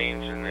kind of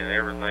change, and then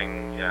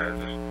everything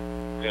just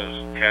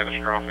goes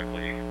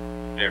catastrophically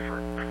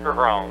different or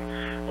wrong.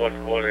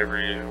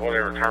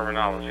 Whatever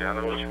terminology, I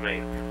know what you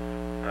mean.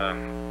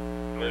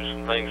 Moved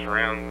some things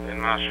around in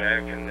my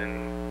shack, and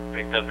then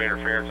picked up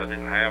interference I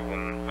didn't have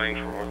when things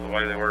were the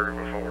way they were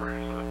before.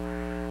 So,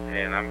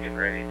 and I'm getting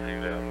ready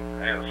to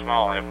add a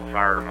small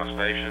amplifier to my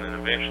station, and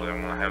eventually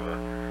I'm going to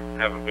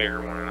have a bigger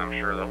one, and I'm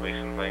sure there'll be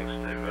some things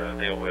to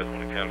deal with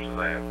when it comes to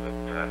that, but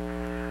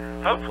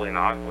hopefully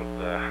not, with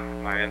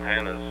my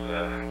antennas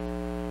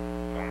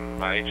on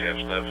my HF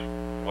stuff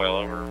well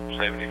over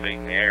 70 feet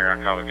in the air. I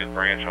caught a good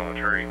branch on a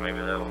tree. Maybe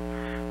that'll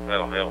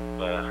help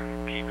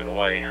keep it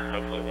away.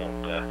 Hopefully it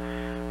won't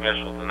mess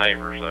with the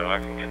neighbors, though. I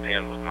can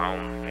contend with my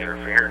own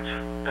interference.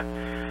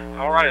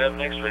 Alright, up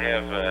next we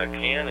have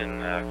Ken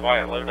in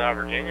Quiet Lodi,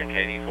 Virginia,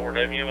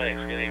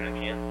 KD4WMX. Good evening,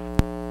 Ken.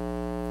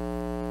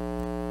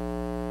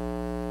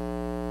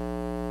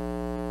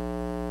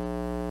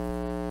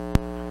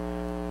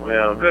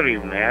 Well, good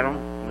evening, Adam.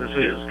 This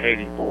is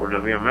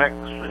KD4WMX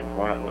in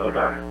Quiet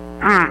Lodi.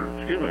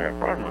 Excuse me, I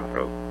brought my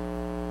throat.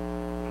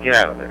 Get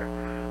out of there.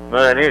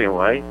 But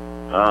anyway,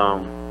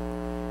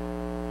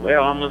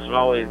 well, I'm listening to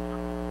all these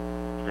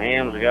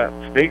hams that got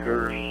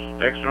speakers,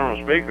 external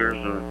speakers,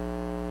 and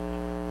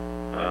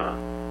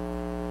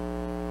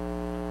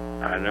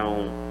I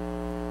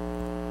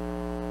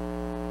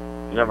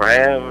never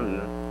have,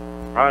 and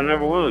probably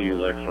never will use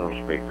external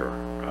speaker.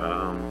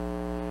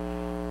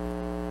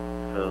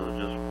 So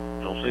just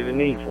don't see the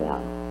need for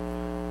them.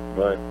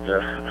 But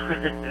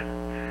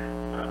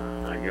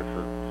I guess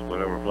it's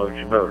whatever floats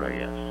your boat, I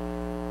guess.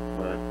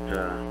 But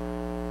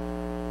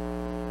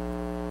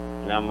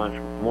not much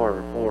more to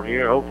report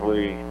here.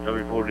 Hopefully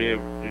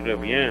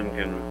W4DWN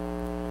can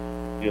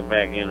get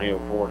back in here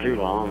before too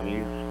long.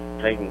 He's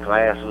taking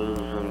classes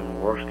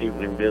and work's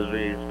keeping him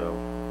busy, so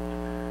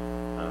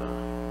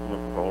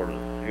looking forward to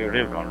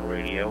hearing him on the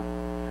radio.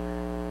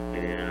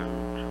 And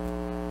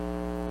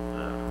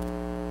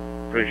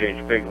appreciate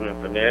you picking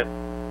up the net,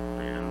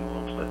 and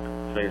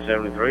we'll say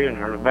 73 and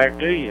turn it back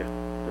to you.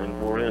 And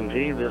for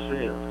NT, this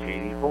is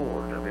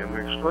KD4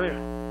 WMX Square.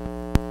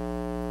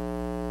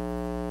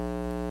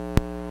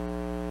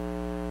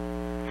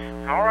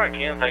 Alright,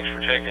 Ken, thanks for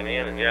checking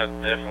in, and yeah,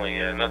 definitely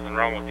nothing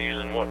wrong with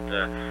using what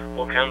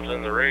comes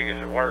in the rig if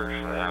it works.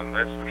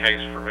 That's the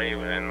case for me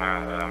in my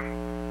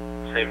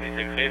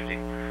 7250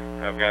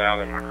 I've got out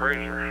in my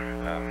cruiser.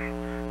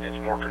 It's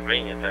more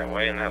convenient that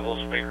way, and that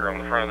little speaker on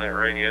the front of that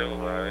radio,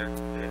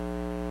 it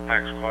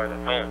packs quite a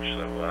punch,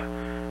 so I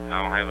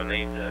don't have a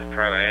need to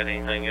try to add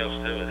anything else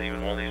to it,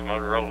 even one of these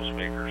Motorola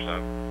speakers, so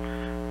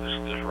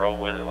just roll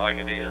with it like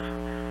it is.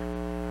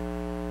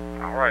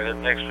 Alright, up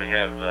next we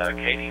have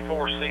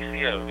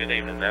KD4CCO. Good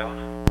evening, Dallas.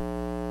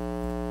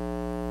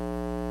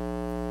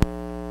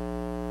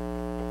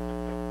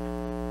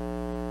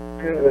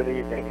 Good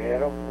evening,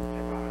 Adam.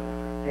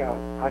 Yeah,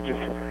 I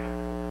just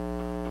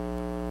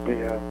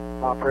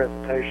my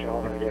presentation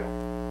on the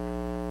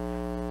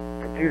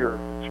computer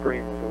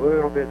screen was a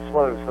little bit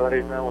slow, so I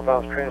didn't know if I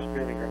was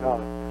transmitting or not.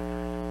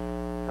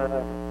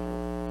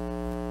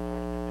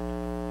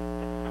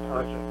 I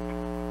was just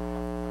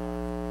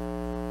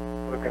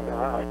looking.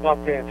 I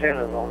swapped the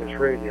antennas on this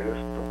radio,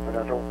 but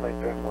I don't think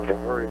that was a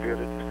very good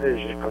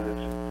decision because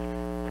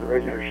the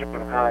radio is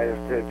showing high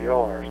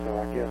FWR, so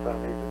I guess I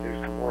need to do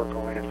some work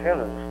on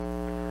antennas.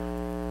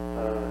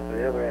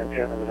 The other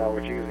antenna that I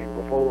was using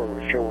before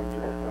was showing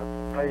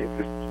phase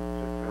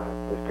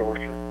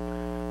distortion,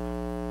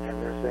 and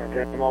this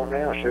antenna I'm on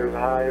now shows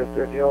high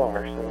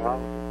FWR, so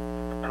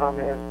I'm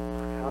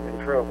in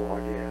trouble, I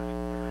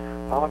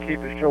guess. I'll keep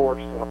it short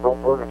so I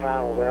don't burn the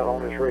panels out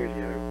on this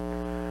radio.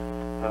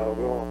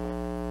 We'll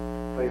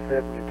play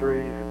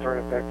 73s and turn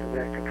it back to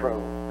net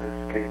control. This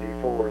is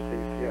KD4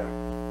 CCO.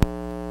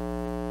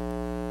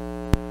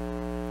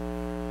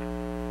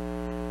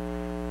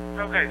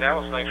 Okay,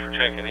 Dallas, thanks for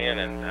checking in,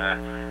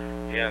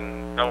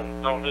 and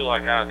don't do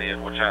like I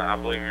did, which I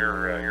believe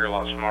you're a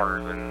lot smarter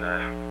than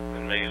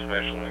me,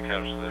 especially when it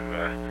comes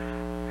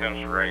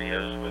to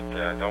radios.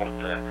 But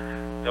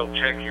don't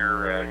check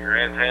your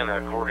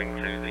antenna according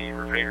to the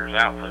repeater's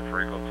output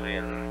frequency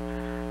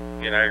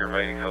and get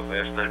aggravated because the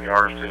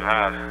SWR is too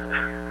high.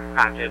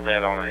 I did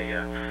that on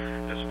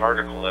this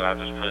vertical that I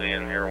just put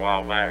in here a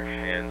while back,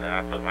 and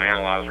I put my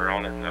analyzer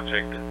on it and I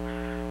checked it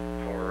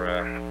for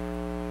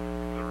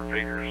the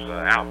repeater's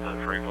output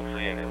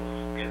frequency, and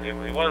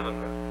it wasn't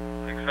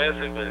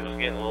excessive, but it was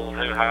getting a little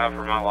too high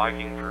for my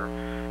liking for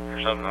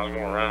something I was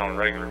going to run on a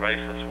regular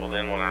basis. Well,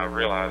 then when I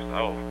realized,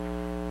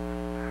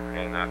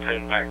 and I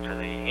tuned back to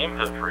the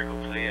input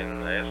frequency,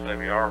 and the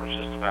SWR was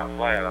just about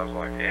flat, I was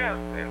like, yeah,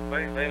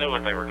 they knew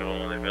what they were doing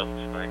when they built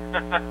this thing.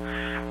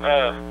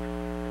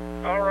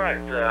 All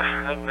right,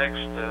 up next,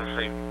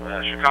 see,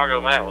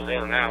 Chicago Matt was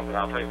in and out, but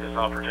I'll take this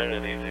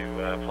opportunity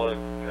to plug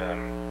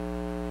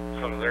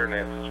some of their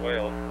nets as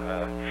well.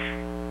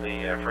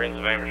 The Friends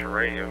of Amateur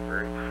Radio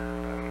group.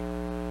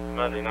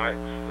 Monday nights,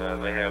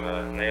 they have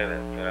a net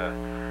at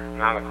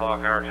 9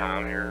 o'clock our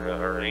time here,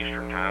 or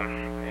Eastern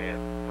time, at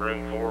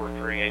room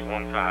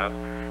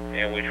 43815,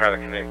 and we try to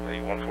connect the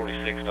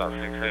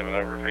 146.67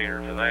 over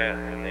repeater to that.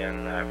 And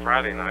then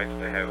Friday nights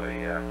they have a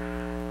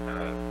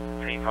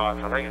Teapot,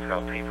 I think it's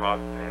called Teapot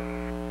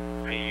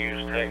and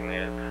PU's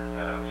TechNet,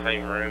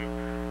 same room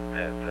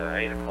at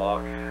 8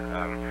 o'clock.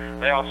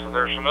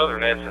 There's some other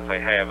nets that they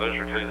have. Those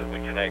are two that we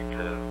connect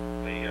to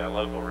the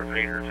local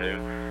repeater to.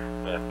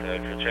 But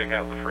if you check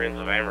out the Friends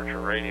of Amateur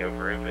Radio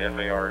group,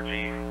 FARG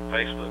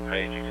Facebook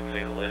page, you can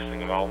see the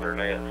listing of all their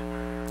nets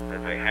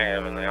that they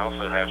have, and they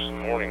also have some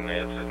morning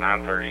nets at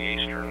 9:30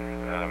 Eastern.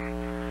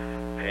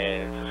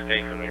 And it's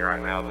escaping me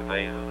right now the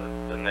days of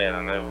the net.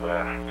 I know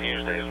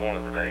Tuesday is one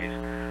of the days,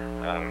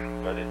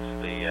 but it's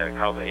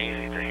called the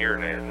Easy to Hear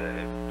net.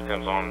 It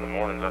comes on in the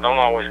mornings. I don't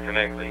always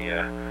connect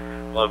the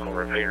local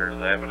repeater to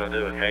that, but I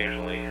do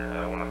occasionally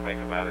when I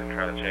think about it and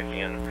try to check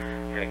in.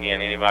 And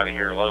again, anybody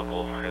here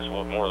local is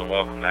more than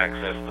welcome to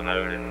access the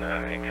node and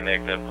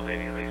connect up with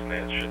any of these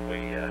nets should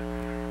we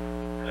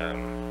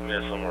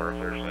miss them, or if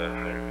there's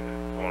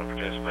want to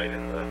participate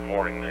in the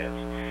morning nets.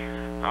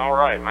 All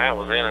right, Matt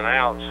was in and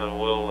out, so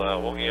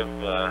we'll give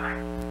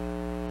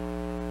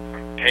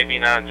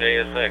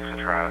KB9JSX a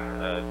try.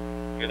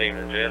 Good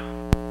evening, Jeff.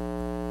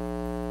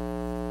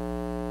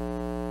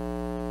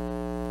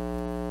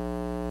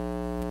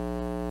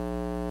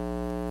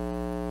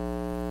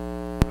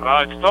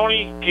 It's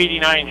Tony,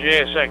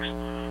 KD9JSX,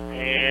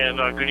 and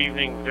good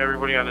evening to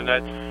everybody on the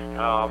net.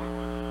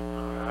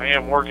 I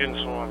am working,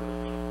 so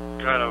I'm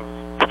kind of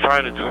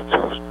trying to do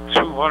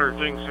 200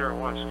 things here at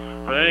once.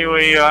 But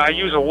anyway, I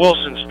use a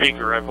Wilson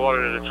speaker. I bought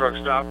it at a truck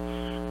stop,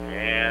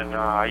 and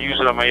I use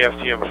it on my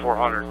FTM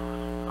 400.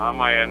 On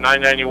my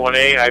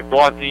 991A, I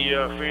bought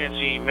the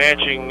fancy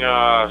matching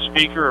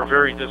speaker. I'm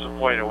very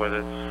disappointed with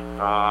it.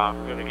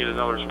 I'm going to get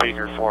another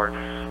speaker for it.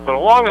 But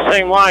along the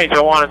same lines,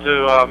 I wanted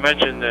to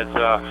mention that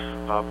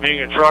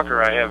being a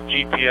trucker, I have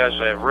GPS,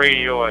 I have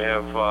radio, I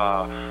have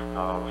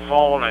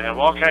phone, I have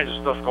all kinds of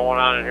stuff going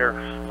on in here.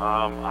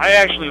 I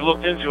actually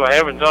looked into, I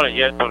haven't done it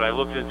yet, but I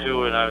looked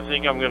into it, and I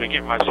think I'm going to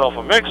get myself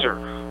a mixer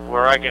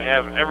where I can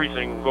have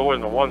everything go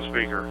into one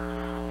speaker.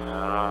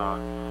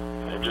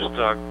 And just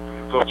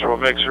go through a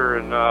mixer,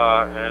 and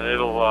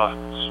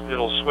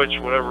it'll switch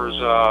whatever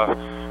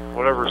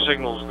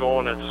signal's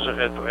going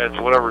at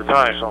whatever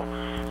time. So.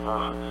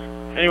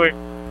 Anyway,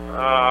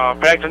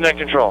 back to net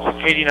control,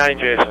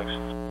 KD9JSX.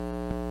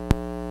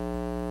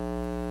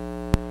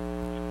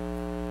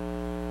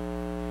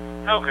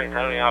 Okay,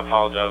 Tony, I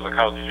apologize. I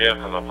called you Jeff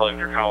because I plugged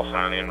your call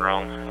sign in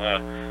wrong. I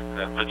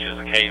put you as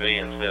a KV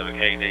instead of a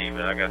KD,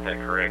 but I got that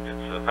corrected.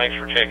 So thanks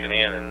for checking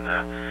in, and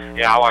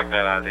yeah, I like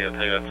that idea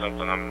too. That's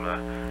something I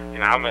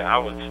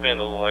would spend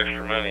a little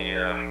extra money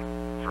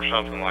for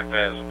something like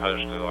that as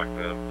opposed to like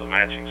the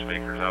matching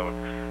speakers. I would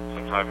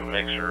some type of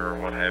mixer or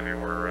what have you,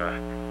 where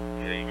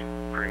you can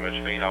pretty much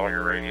feed all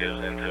your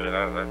radios into it.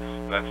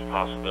 That's a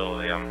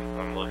possibility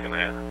I'm looking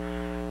at.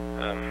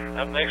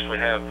 Up next we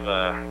have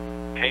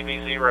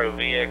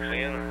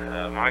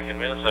KB0VXN, Mike in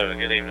Minnesota.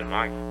 Good evening,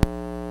 Mike.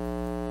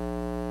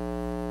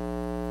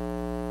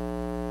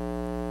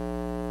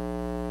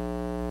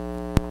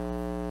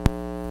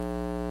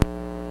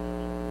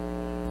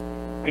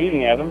 Good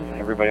evening, Adam.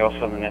 Everybody else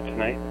on the net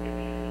tonight.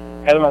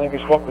 Adam, I think I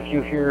spoke with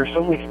you here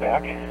some weeks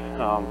back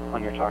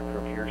on your talk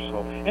group here.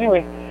 So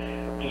anyway,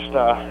 just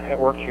at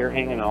work here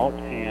hanging out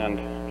and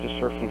just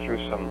surfing through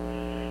some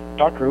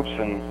talk groups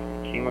and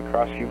came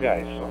across you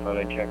guys, so I thought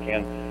I'd check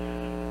in.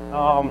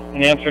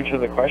 In answer to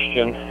the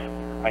question,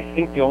 I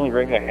think the only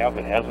rig I have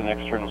that has an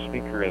external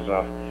speaker is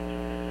a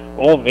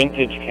old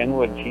vintage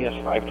Kenwood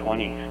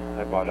TS520.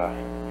 I bought a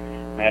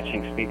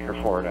matching speaker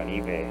for it on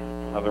eBay.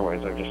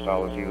 Otherwise, I've just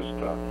always used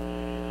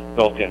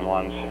built-in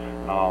ones.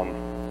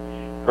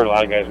 Heard a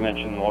lot of guys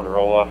mention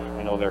Motorola.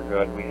 I know they're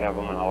good. We have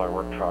them in all our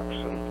work trucks,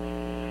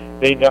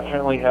 and they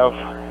definitely have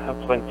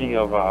plenty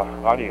of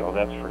audio,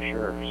 that's for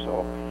sure.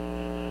 So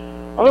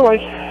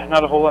otherwise,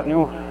 not a whole lot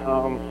new.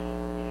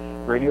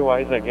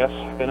 Radio-wise, I guess,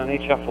 I've been on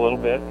HF a little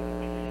bit.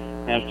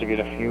 Managed to get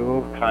a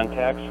few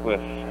contacts with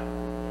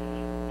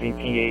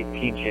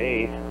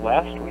VP8PJ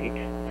last week.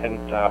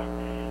 Hadn't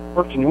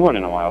worked a new one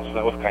in a while, so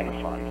that was kind of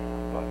fun.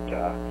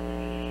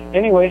 But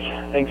anyways,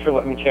 thanks for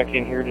letting me check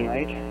in here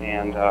tonight,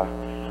 and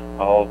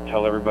I'll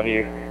tell everybody,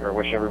 or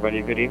wish everybody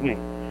a good evening.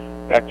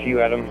 Back to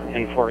you, Adam,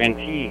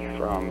 N4NT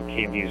from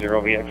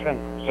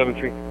KB0VXN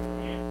 73.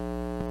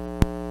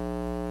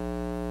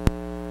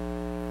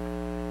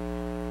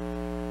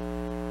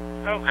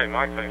 Okay,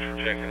 Mike, thanks for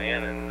checking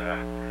in, and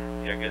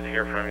yeah, good to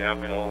hear from you. I've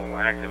been a little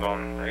active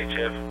on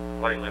HF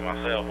lately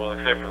myself, well,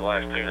 except for the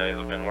last 2 days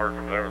I've been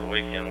working, but over the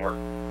weekend worked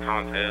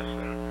contests,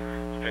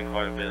 and spent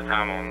quite a bit of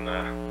time on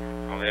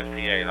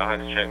FT8. I'll have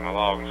to check my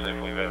log and see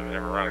if we've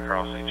ever run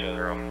across each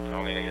other on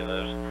any of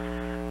those.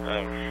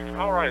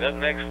 All right, up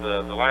next,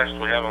 the last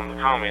we have on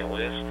the comment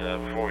list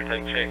before we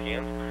take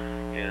check-ins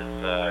is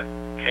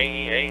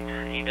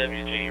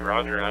KE8EWG,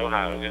 Roger in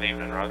Ohio. Good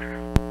evening, Roger.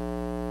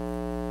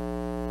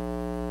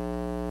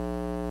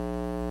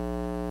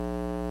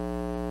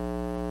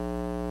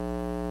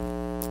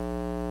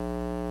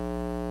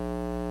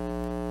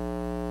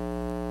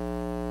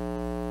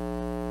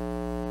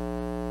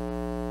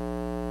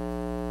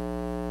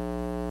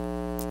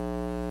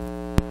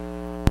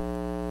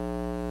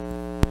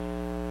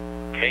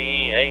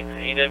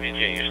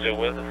 KE8EWG, you still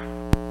with us?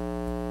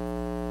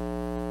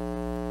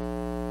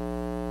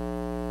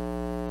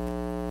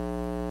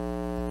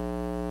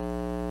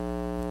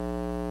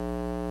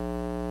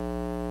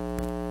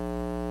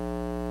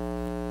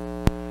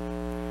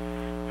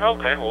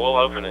 Okay, well, we'll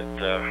open it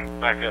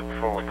back up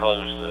before we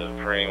close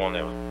for anyone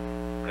that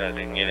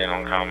didn't get in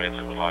on comments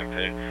that would like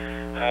to.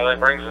 That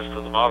brings us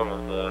to the bottom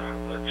of the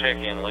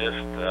check-in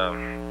list.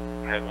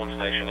 Had one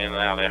station in and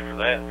out after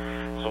that.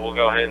 So we'll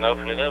go ahead and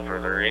open it up. Are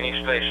there any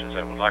stations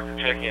that would like to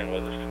check in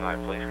with us tonight?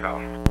 Please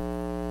call.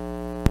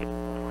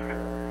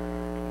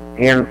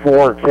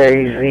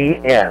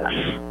 N4KZS,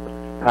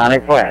 Piney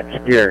Flats,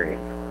 Gary.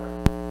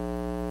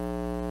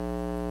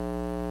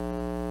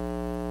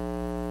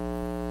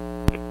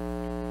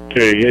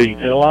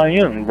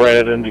 K8LIN,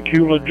 Brad in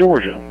Decula,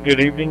 Georgia.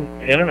 Good evening,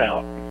 in and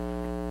out.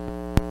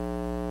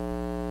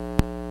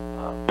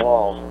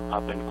 Paul,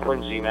 up in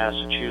Quincy,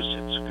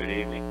 Massachusetts. Good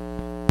evening.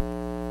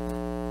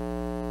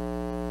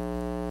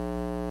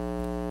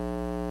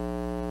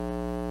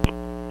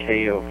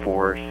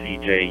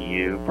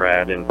 K04CJU,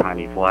 Brad in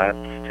Piney Flats,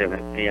 in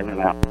and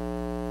out.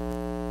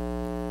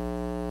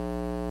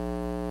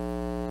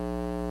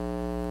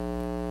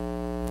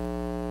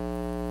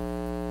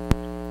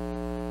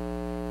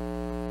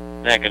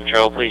 Net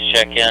Control, please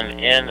check in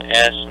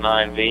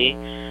NS9V,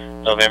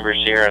 November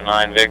Sierra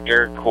 9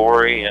 Victor,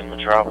 Corey in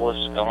Metropolis,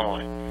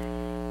 Illinois.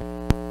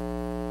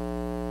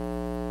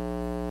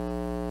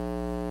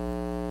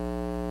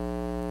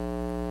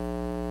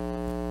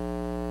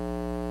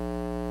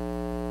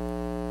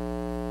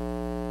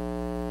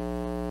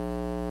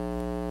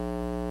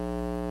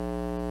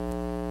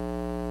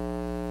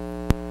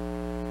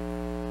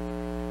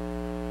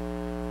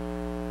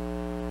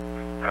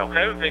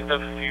 Okay, we picked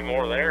up a few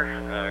more there.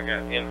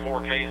 Got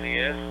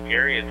N4KZS,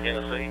 Gary in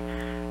Tennessee,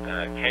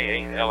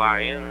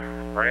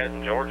 K8LIN, Brad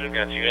in Georgia.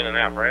 Got you in and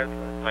out, Brad.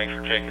 Thanks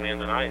for checking in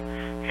tonight.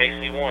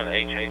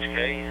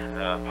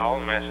 KC1HHK,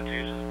 Paul in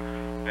Massachusetts.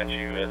 Got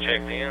you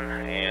checked in,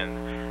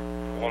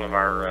 and one of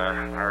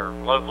our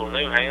local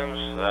new hams,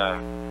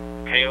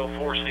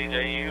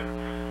 KO4CJU,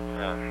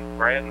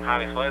 Brad in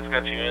Piney Flats.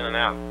 Got you in and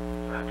out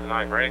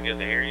tonight, Brad. Good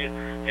to hear you.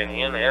 And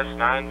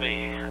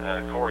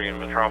NS9V, Corey in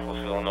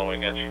Metropolis, Illinois,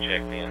 got you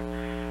checked in.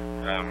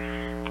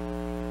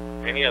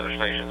 Any other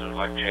stations that would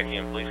like to check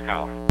in, please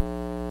call.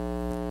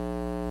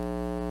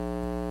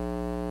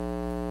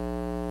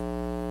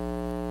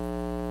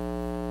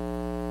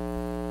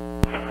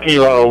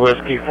 Kilo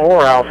Whiskey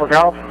 4, Alpha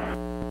Golf.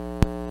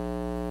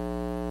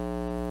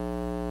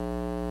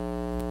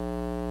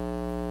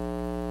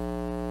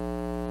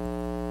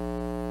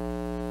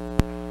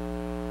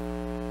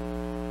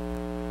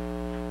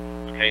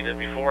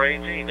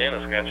 KW4AG,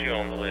 Dennis got you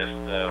on the list.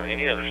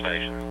 Any other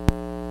stations?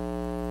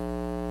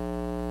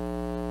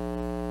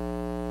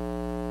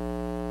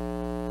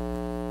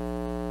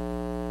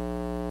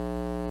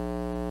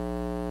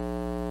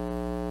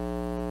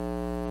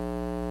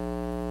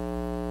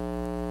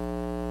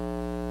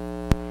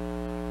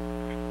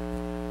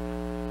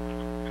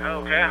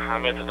 Okay, I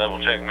meant to double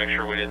check, make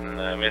sure we didn't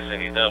miss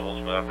any doubles,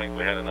 but I think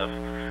we had enough.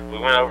 We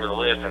went over the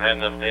list and had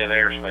enough dead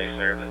airspace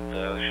there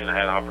that should have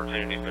had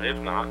opportunity, but if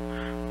not,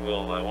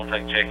 we'll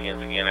take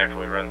check-ins again after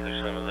we run through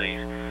some of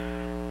these.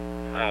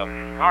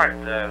 Alright,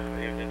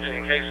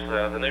 in case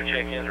the new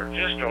check-ins are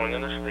just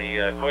joining us,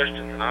 the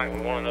question tonight,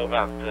 we want to know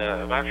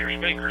about your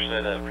speaker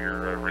setup,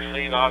 your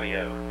receive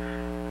audio.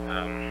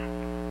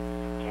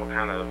 What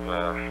kind of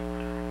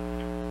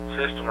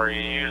system are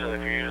you using?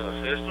 If you're using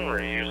a system, or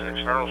are you using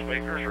external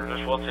speakers, or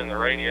just what's in the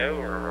radio,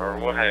 or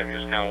what have you,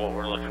 is kind of what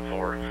we're looking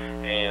for.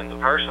 And the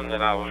person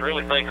that I was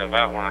really thinking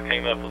about when I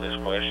came up with this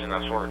question,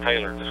 I sort of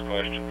tailored this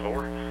question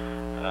for,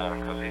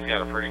 because he's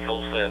got a pretty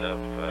cool setup,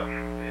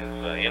 is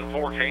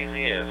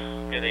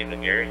N4KZS. Good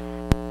evening, Gary.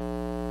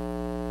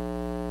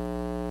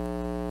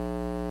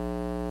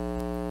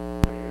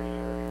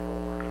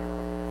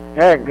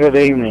 Yeah, good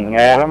evening,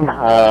 Adam.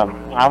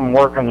 I'm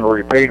working the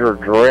repeater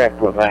direct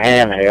with a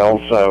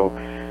handheld, so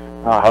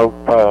I hope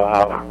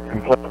I'll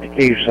completely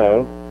do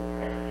so.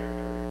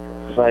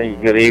 Say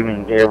good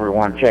evening to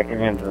everyone checking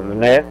into the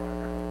net.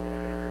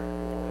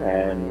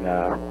 And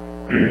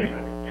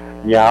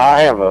yeah,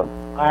 I have a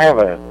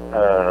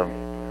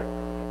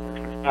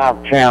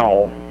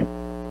 5-channel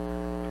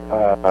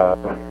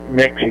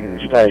mixing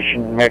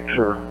station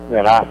mixer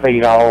that I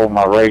feed all of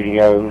my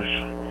radios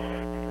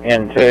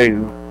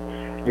into.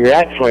 You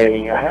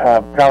actually,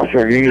 because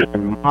you're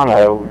using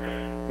mono,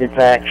 it's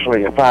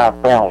actually a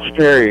 5-channel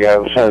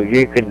stereo, so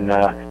you can,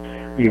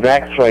 you've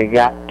actually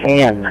got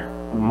 10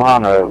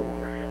 mono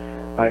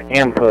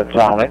inputs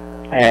on it,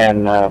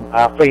 and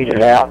I feed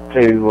it out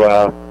to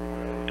a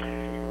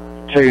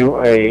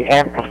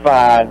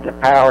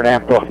powered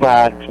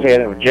amplified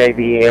set of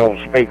JBL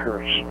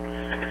speakers.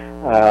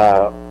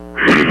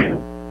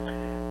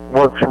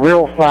 Works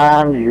real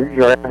fine.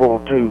 You're able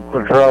to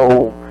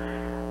control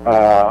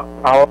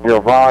all of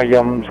your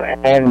volumes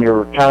and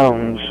your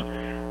tones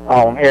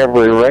on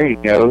every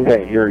radio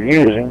that you're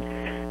using,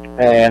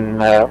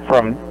 and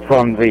from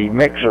the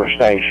mixer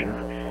station.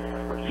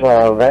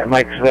 So that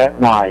makes that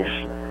nice,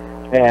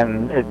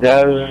 and it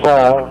does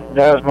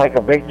make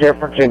a big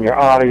difference in your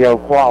audio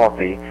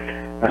quality,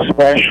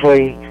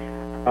 especially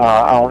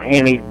on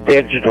any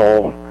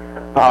digital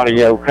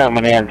audio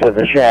coming into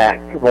the shack,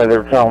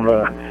 whether it's on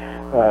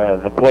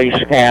the police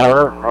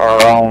scanner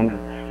or on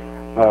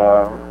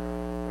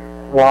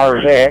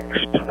Wars X,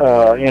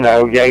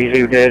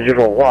 Yazoo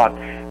Digital, what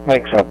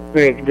makes a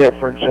big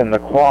difference in the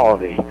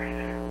quality.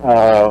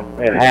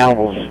 It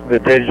handles the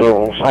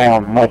digital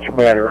sound much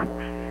better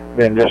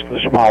than just the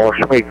smaller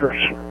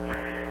speakers.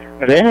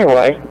 But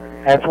anyway,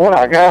 that's what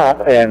I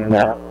got, and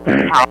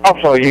I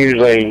also use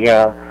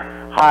a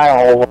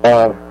Heil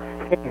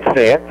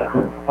headset,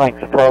 I think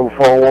the Pro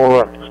 4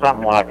 or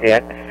something like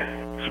that,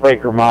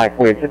 speaker mic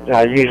with it.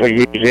 I usually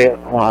use it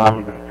when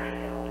I'm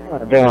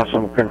doing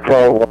some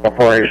control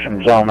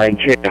operations on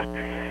HF.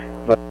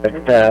 But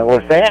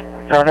with that,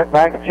 turn it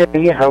back to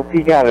you. Hope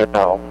you got it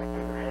all.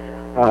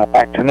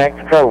 Back to Nick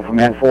Control from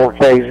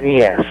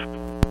N4KZS.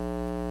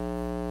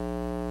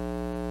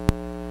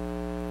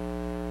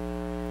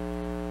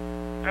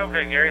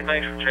 Okay, Gary,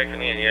 thanks for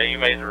checking in. Yeah, you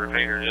made the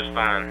repeater just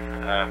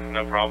fine.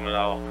 No problem at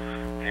all.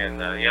 And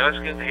yeah,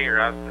 that's good to hear.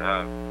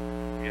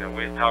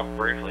 We talked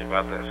briefly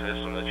about that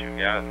system that you've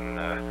got, and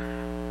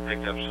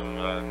picked up some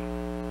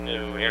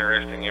new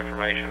interesting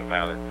information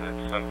about it.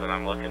 That's something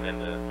I'm looking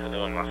into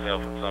doing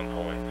myself at some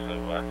point. So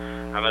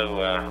I know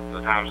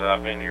the times that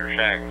I've been to your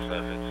shack and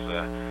stuff,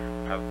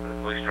 I've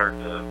at least heard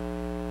the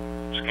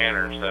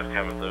scanner and stuff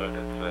coming through it.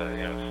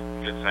 It's it's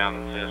a good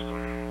sounding system.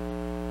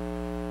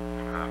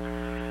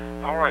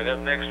 All right, up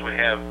next we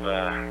have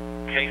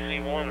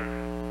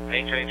KC1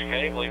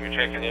 HHK. I believe you're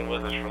checking in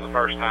with us for the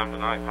first time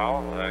tonight,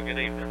 Paul. Good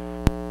evening.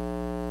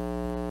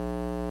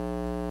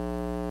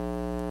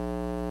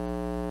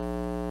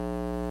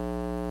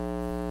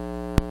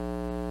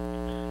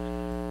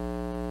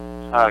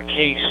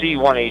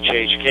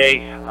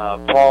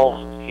 KC1HHK, Paul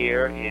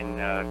here in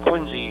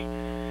Quincy,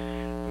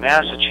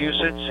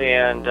 Massachusetts,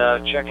 and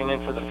checking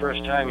in for the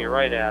first time. You're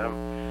right, Adam.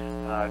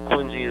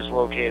 Quincy is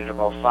located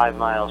about 5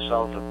 miles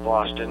south of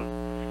Boston,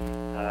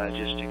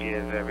 just to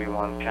give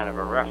everyone kind of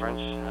a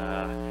reference.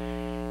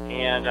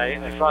 And I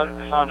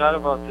found out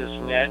about this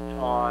net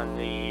on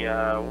the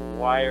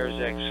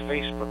Wires X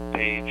Facebook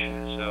page,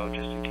 so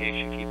just in case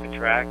you're keeping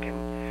track,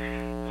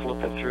 and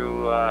flipping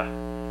through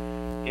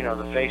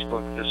the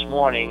Facebook this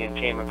morning and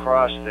came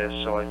across this,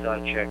 so I thought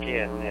I'd check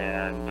in,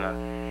 and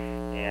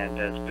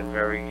it's been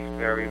very,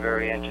 very,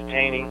 very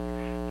entertaining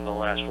for the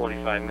last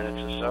 45 minutes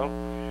or so.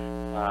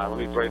 Let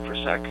me break for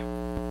a sec.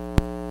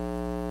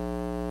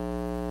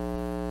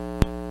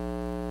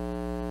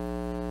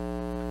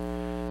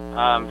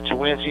 To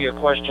answer your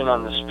question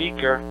on the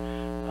speaker,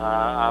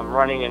 I'm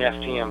running an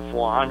FTM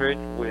 400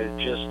 with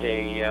just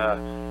a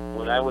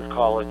what I would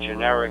call a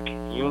generic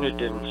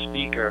Uniden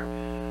speaker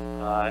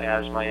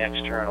as my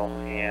external,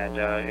 and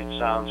it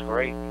sounds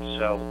great.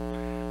 So,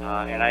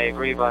 and I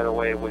agree, by the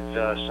way, with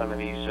some of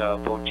these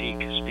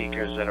boutique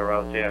speakers that are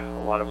out there.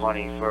 A lot of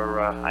money for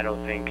I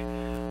don't think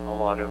a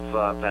lot of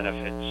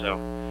benefit. So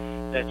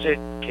that's it.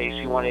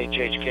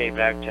 KC1HHK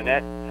back to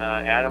net.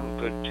 Adam,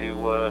 good to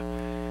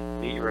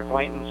meet your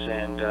acquaintance,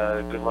 and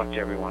good luck to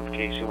everyone.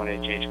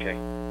 KC1HHK.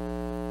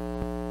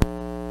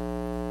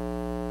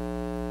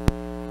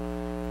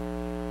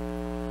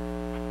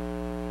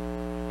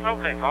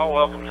 Okay, Paul,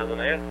 welcome to the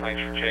net.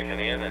 Thanks for checking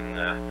in and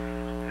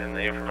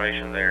the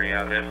information there.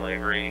 Yeah, I definitely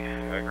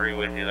agree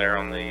with you there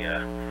on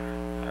the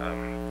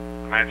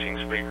matching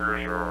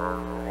speakers or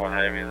what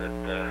have you. That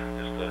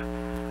just a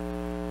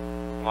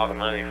lot of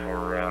money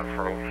for a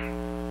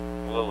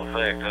little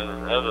effect.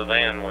 Other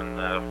than when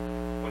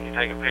you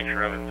take a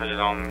picture of it and put it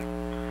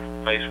on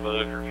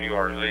Facebook or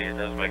QRZ, it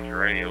does make your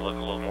radio look a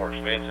little more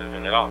expensive,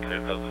 and it ought to,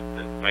 because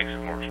it makes it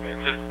more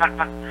expensive.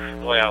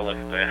 The way I look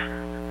at that.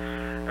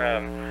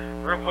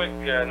 Real quick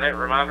net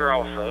reminder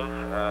also,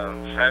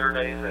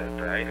 Saturdays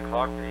at 8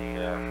 o'clock,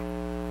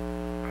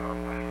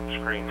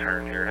 screen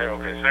turned here.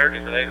 Okay,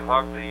 Saturdays at 8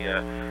 o'clock,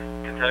 the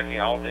Kentucky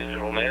All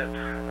Digital Net,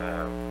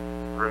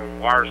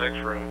 Wires X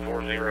room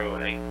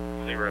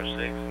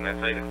 40806, and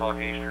that's 8 o'clock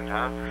Eastern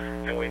Time.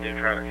 And we do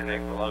try to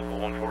connect the local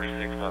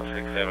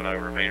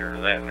 146.670 repeater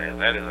to that net.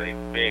 That is a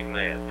big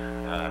net.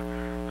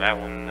 That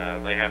one,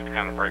 they have to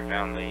kind of break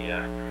down the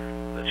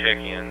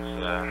check-ins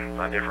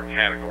by different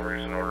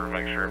categories in order to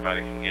make sure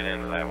everybody can get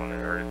into that one.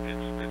 Or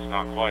it's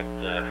not quite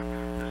as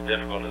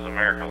difficult as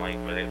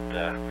AmericaLink, but it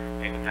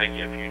can take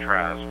you a few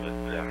tries. But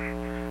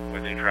we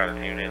do try to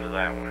tune into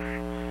that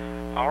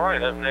one. All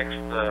right, up next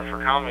for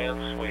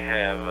comments we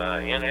have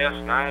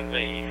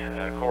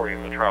NS9V, Corey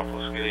in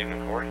Metropolis. Good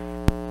evening, Corey.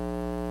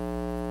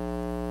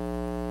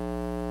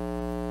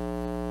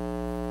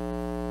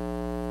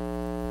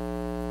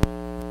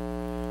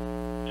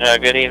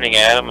 Good evening,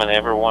 Adam, and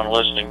everyone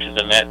listening to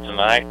the net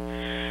tonight.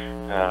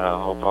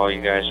 Hope all you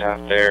guys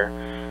out there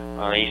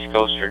on the East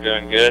Coast are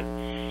doing good.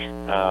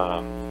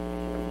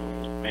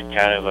 Been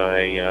kind of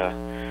a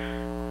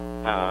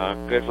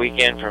good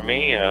weekend for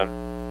me.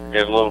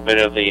 Did a little bit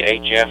of the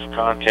HF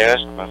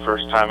contest, my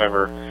first time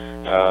ever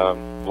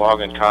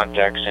logging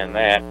contacts in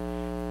that.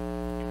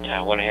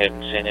 I went ahead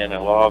and sent in a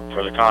log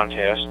for the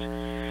contest.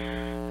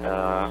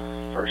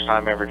 First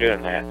time ever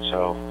doing that.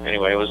 So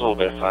anyway, it was a little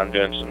bit of fun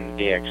doing some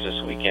DX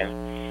this weekend.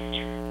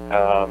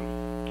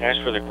 As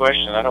for the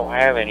question, I don't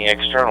have any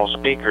external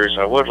speakers.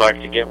 I would like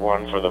to get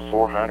one for the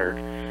 400,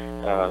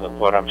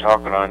 what I'm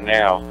talking on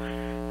now,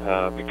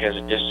 because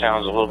it just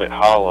sounds a little bit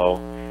hollow.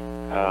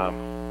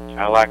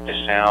 I like the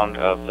sound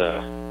of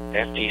the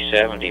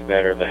FT70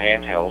 better, the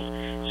handheld.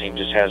 It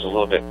just has a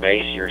little bit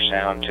bassier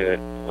sound to it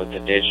with the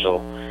digital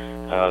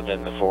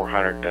than the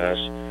 400 does.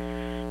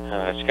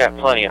 It's got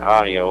plenty of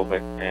audio,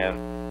 but it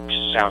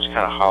just sounds kind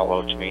of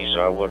hollow to me, so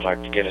I would like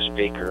to get a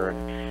speaker.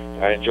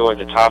 And I enjoyed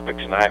the topic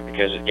tonight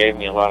because it gave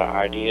me a lot of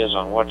ideas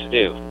on what to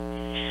do.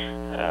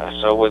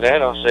 So with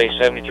that, I'll say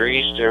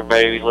 73s to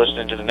everybody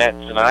listening to the net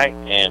tonight,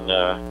 and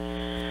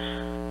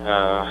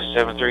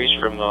 73s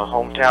from the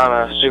hometown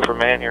of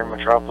Superman here in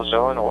Metropolis,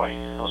 Illinois.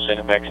 I'll send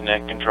it back to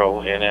Net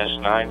Control,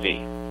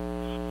 NS9V.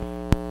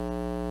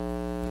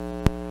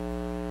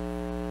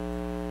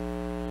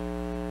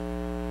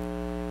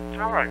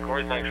 All right,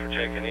 Corey, thanks for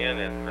checking in,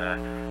 and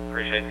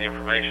appreciate the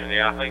information.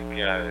 Yeah, I think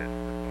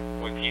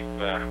we keep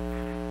the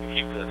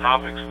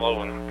topics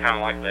flowing kind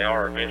of like they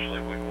are. Eventually,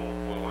 we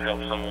will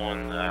help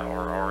someone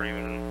or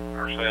even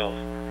ourselves.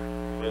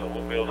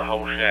 We'll build a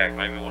whole shack.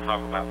 Maybe we'll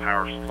talk about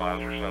power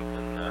supplies or something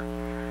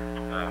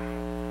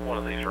one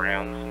of these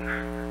rounds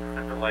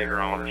later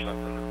on, or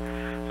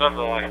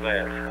something like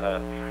that.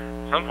 At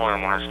some point,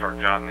 I'm gonna have to start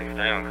jotting these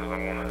down, because I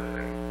want to.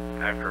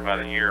 After about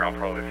a year, I'll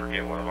probably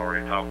forget what I've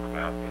already talked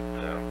about.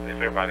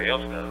 If everybody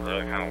else does, though,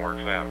 it kind of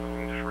works out, because we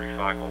can just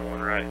recycle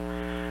one, right?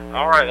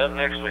 All right, up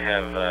next we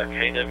have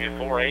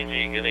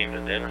KW4AG. Good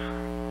evening, Dennis.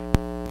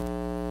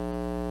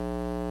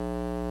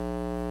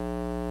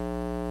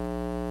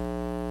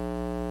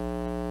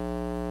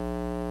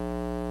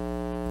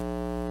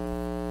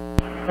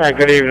 Hi,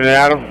 good evening,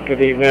 Adam.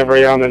 Good evening,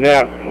 everybody on the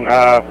net.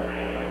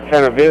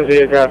 Kind of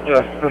busy. I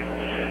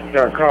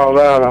got called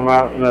out. I'm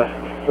out in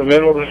the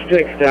middle of the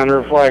sticks down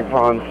there at Flag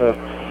Pond, so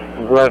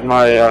I'm glad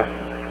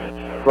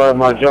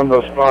my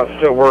jumbo spot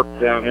still works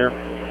down here.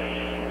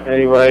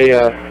 Anyway,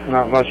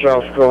 not much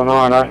else going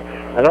on.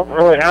 I don't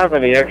really have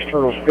any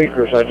external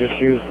speakers. I just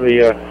use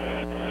the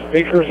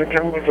speakers that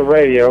come with the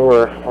radio,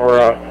 or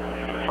a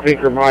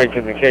speaker mic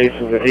in the case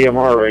of the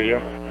DMR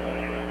radio.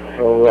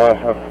 So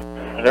I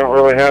don't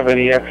really have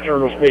any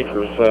external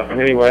speakers.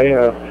 Anyway,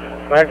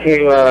 back to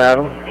you,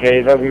 Adam,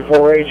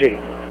 KW4AG.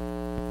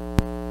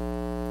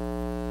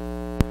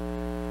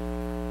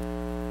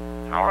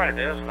 All right,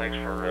 Dennis, thanks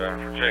for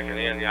checking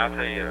in. Yeah, I'll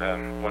tell you,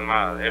 when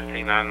my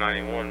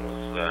FT991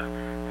 was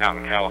out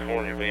in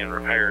California being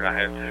repaired, I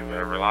had to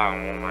rely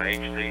on one of my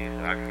HTs,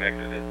 and I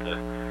connected it to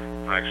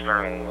my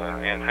external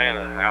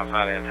antenna,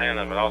 outside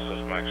antenna, but also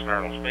to my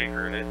external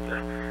speaker, and it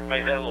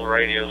made that little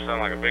radio sound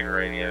like a big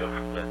radio.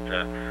 But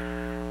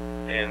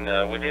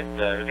we did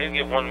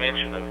get one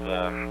mention of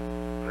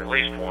at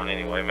least one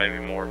anyway, maybe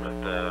more, but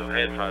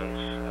headphones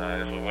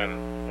as we went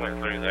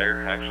through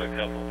there. Actually, a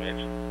couple of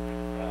mentions.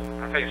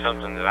 I'll tell you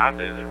something that I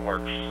do that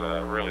works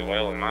really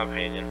well, in my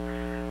opinion.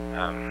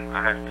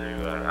 I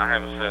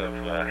have a set of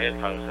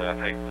headphones that I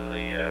take to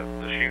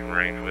the shooting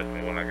range with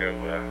me when I go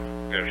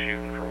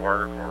shooting for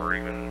work, or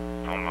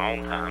even on my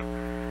own time.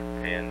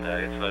 And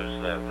it's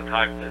those the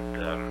type that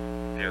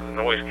the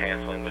noise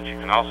canceling, but you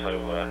can also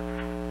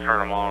turn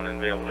them on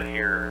and be able to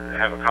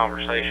have a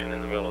conversation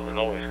in the middle of the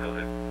noise, because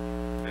it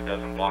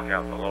doesn't block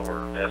out the lower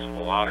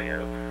decibel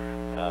audio.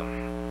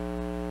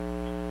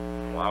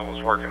 Well, I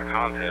was working a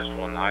contest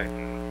one night,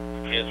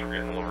 and the kids were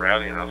getting a little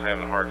rowdy, and I was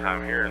having a hard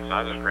time hearing, so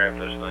I just grabbed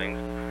those things,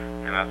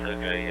 and I took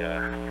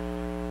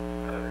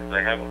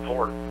they have a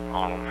port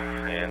on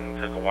them,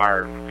 and took a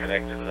wire,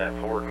 connected to that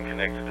port, and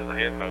connected to the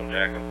headphone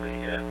jack of the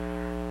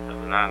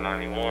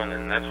 991,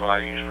 and that's what I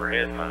use for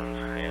headphones.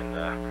 And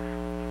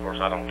of course,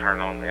 I don't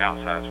turn on the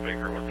outside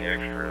speaker with the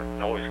extra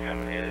noise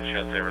coming in. It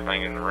shuts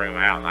everything in the room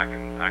out,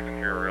 and I can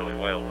hear really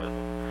well with them.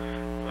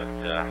 But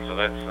so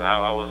that's,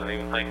 I wasn't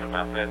even thinking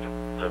about that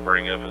to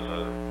bring up as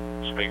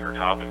a speaker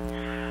topic.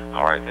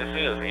 All right, this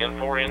is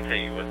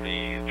N4NT with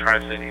the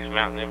Tri-Cities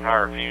Mountain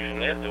Empire Fusion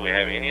Net. Do we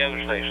have any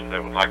other stations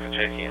that would like to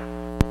check in?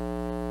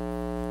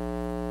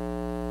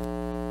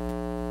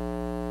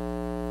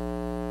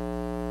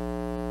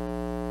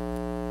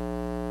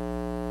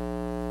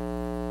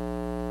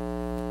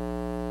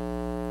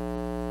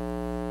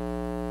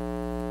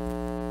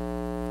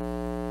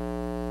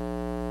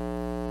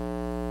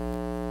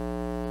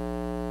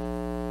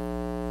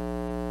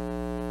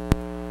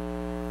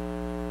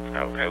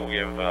 Okay, we'll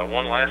give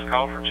one last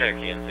call for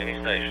check-ins. Any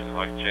stations would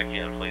like to check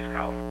in, please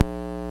call.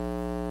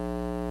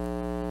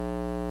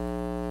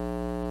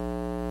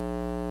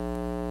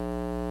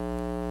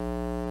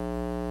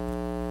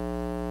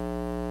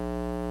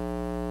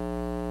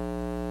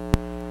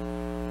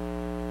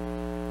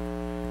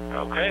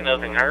 Okay,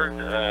 nothing heard.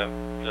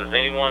 Does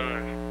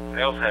anyone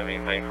else have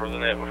anything for the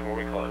net before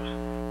we close?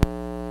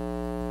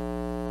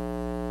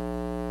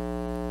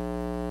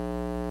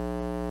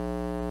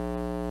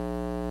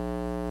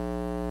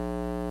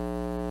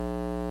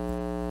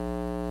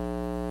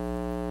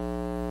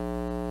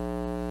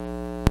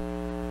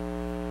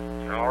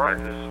 Alright,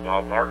 this is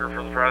Bob Barker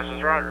for The Price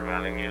is Right,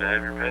 reminding you to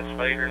have your pets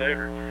spayed or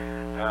neutered.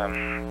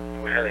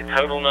 We had a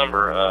total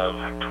number of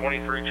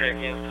 23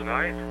 check-ins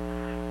tonight,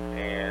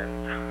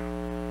 and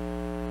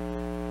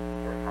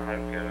where my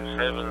note goes,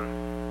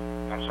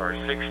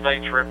 6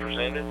 states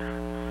represented.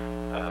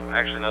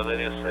 Actually, no, that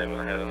is 7.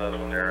 I had another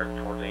one there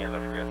toward the end, I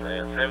forgot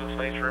that. 7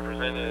 states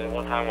represented, and at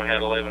one time we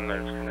had 11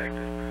 notes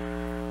connected.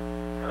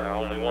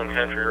 Only one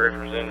country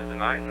represented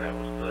tonight, and that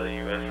was the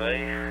USA,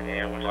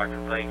 and we'd like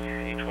to thank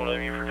each one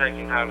of you for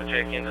taking time to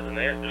check into the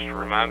net. Just a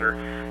reminder,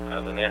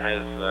 the net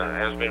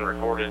has been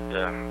recorded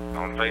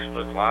on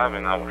Facebook Live,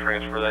 and I will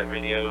transfer that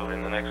video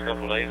in the next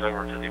couple of days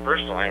over to the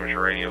Bristol Amateur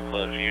Radio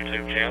Club's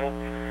YouTube channel.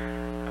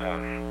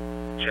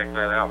 Check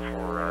that out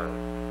for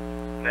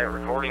net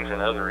recordings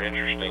and other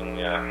interesting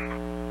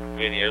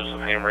videos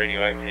of ham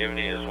radio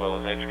activity as well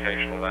as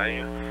educational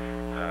value.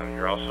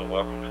 You're also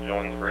welcome to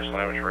join the Bristol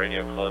Amateur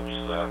Radio Club's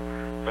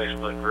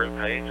Facebook group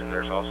page, and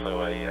there's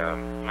also a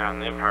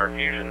Mountain Empire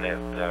Fusion Net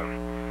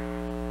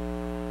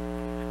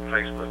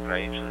Facebook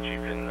page that you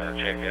can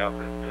check out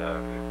that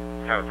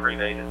kind of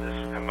predated this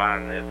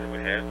combined net that we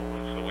had,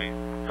 so we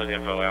put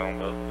info out on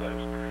both of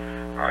those.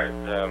 Alright,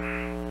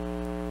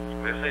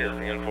 this is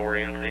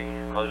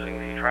N4NT, closing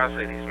the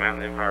Tri-Cities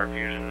Mountain Empire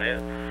Fusion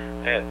Net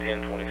at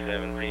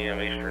 10:27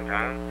 p.m. Eastern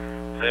Time.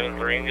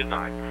 7-3 and good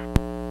night.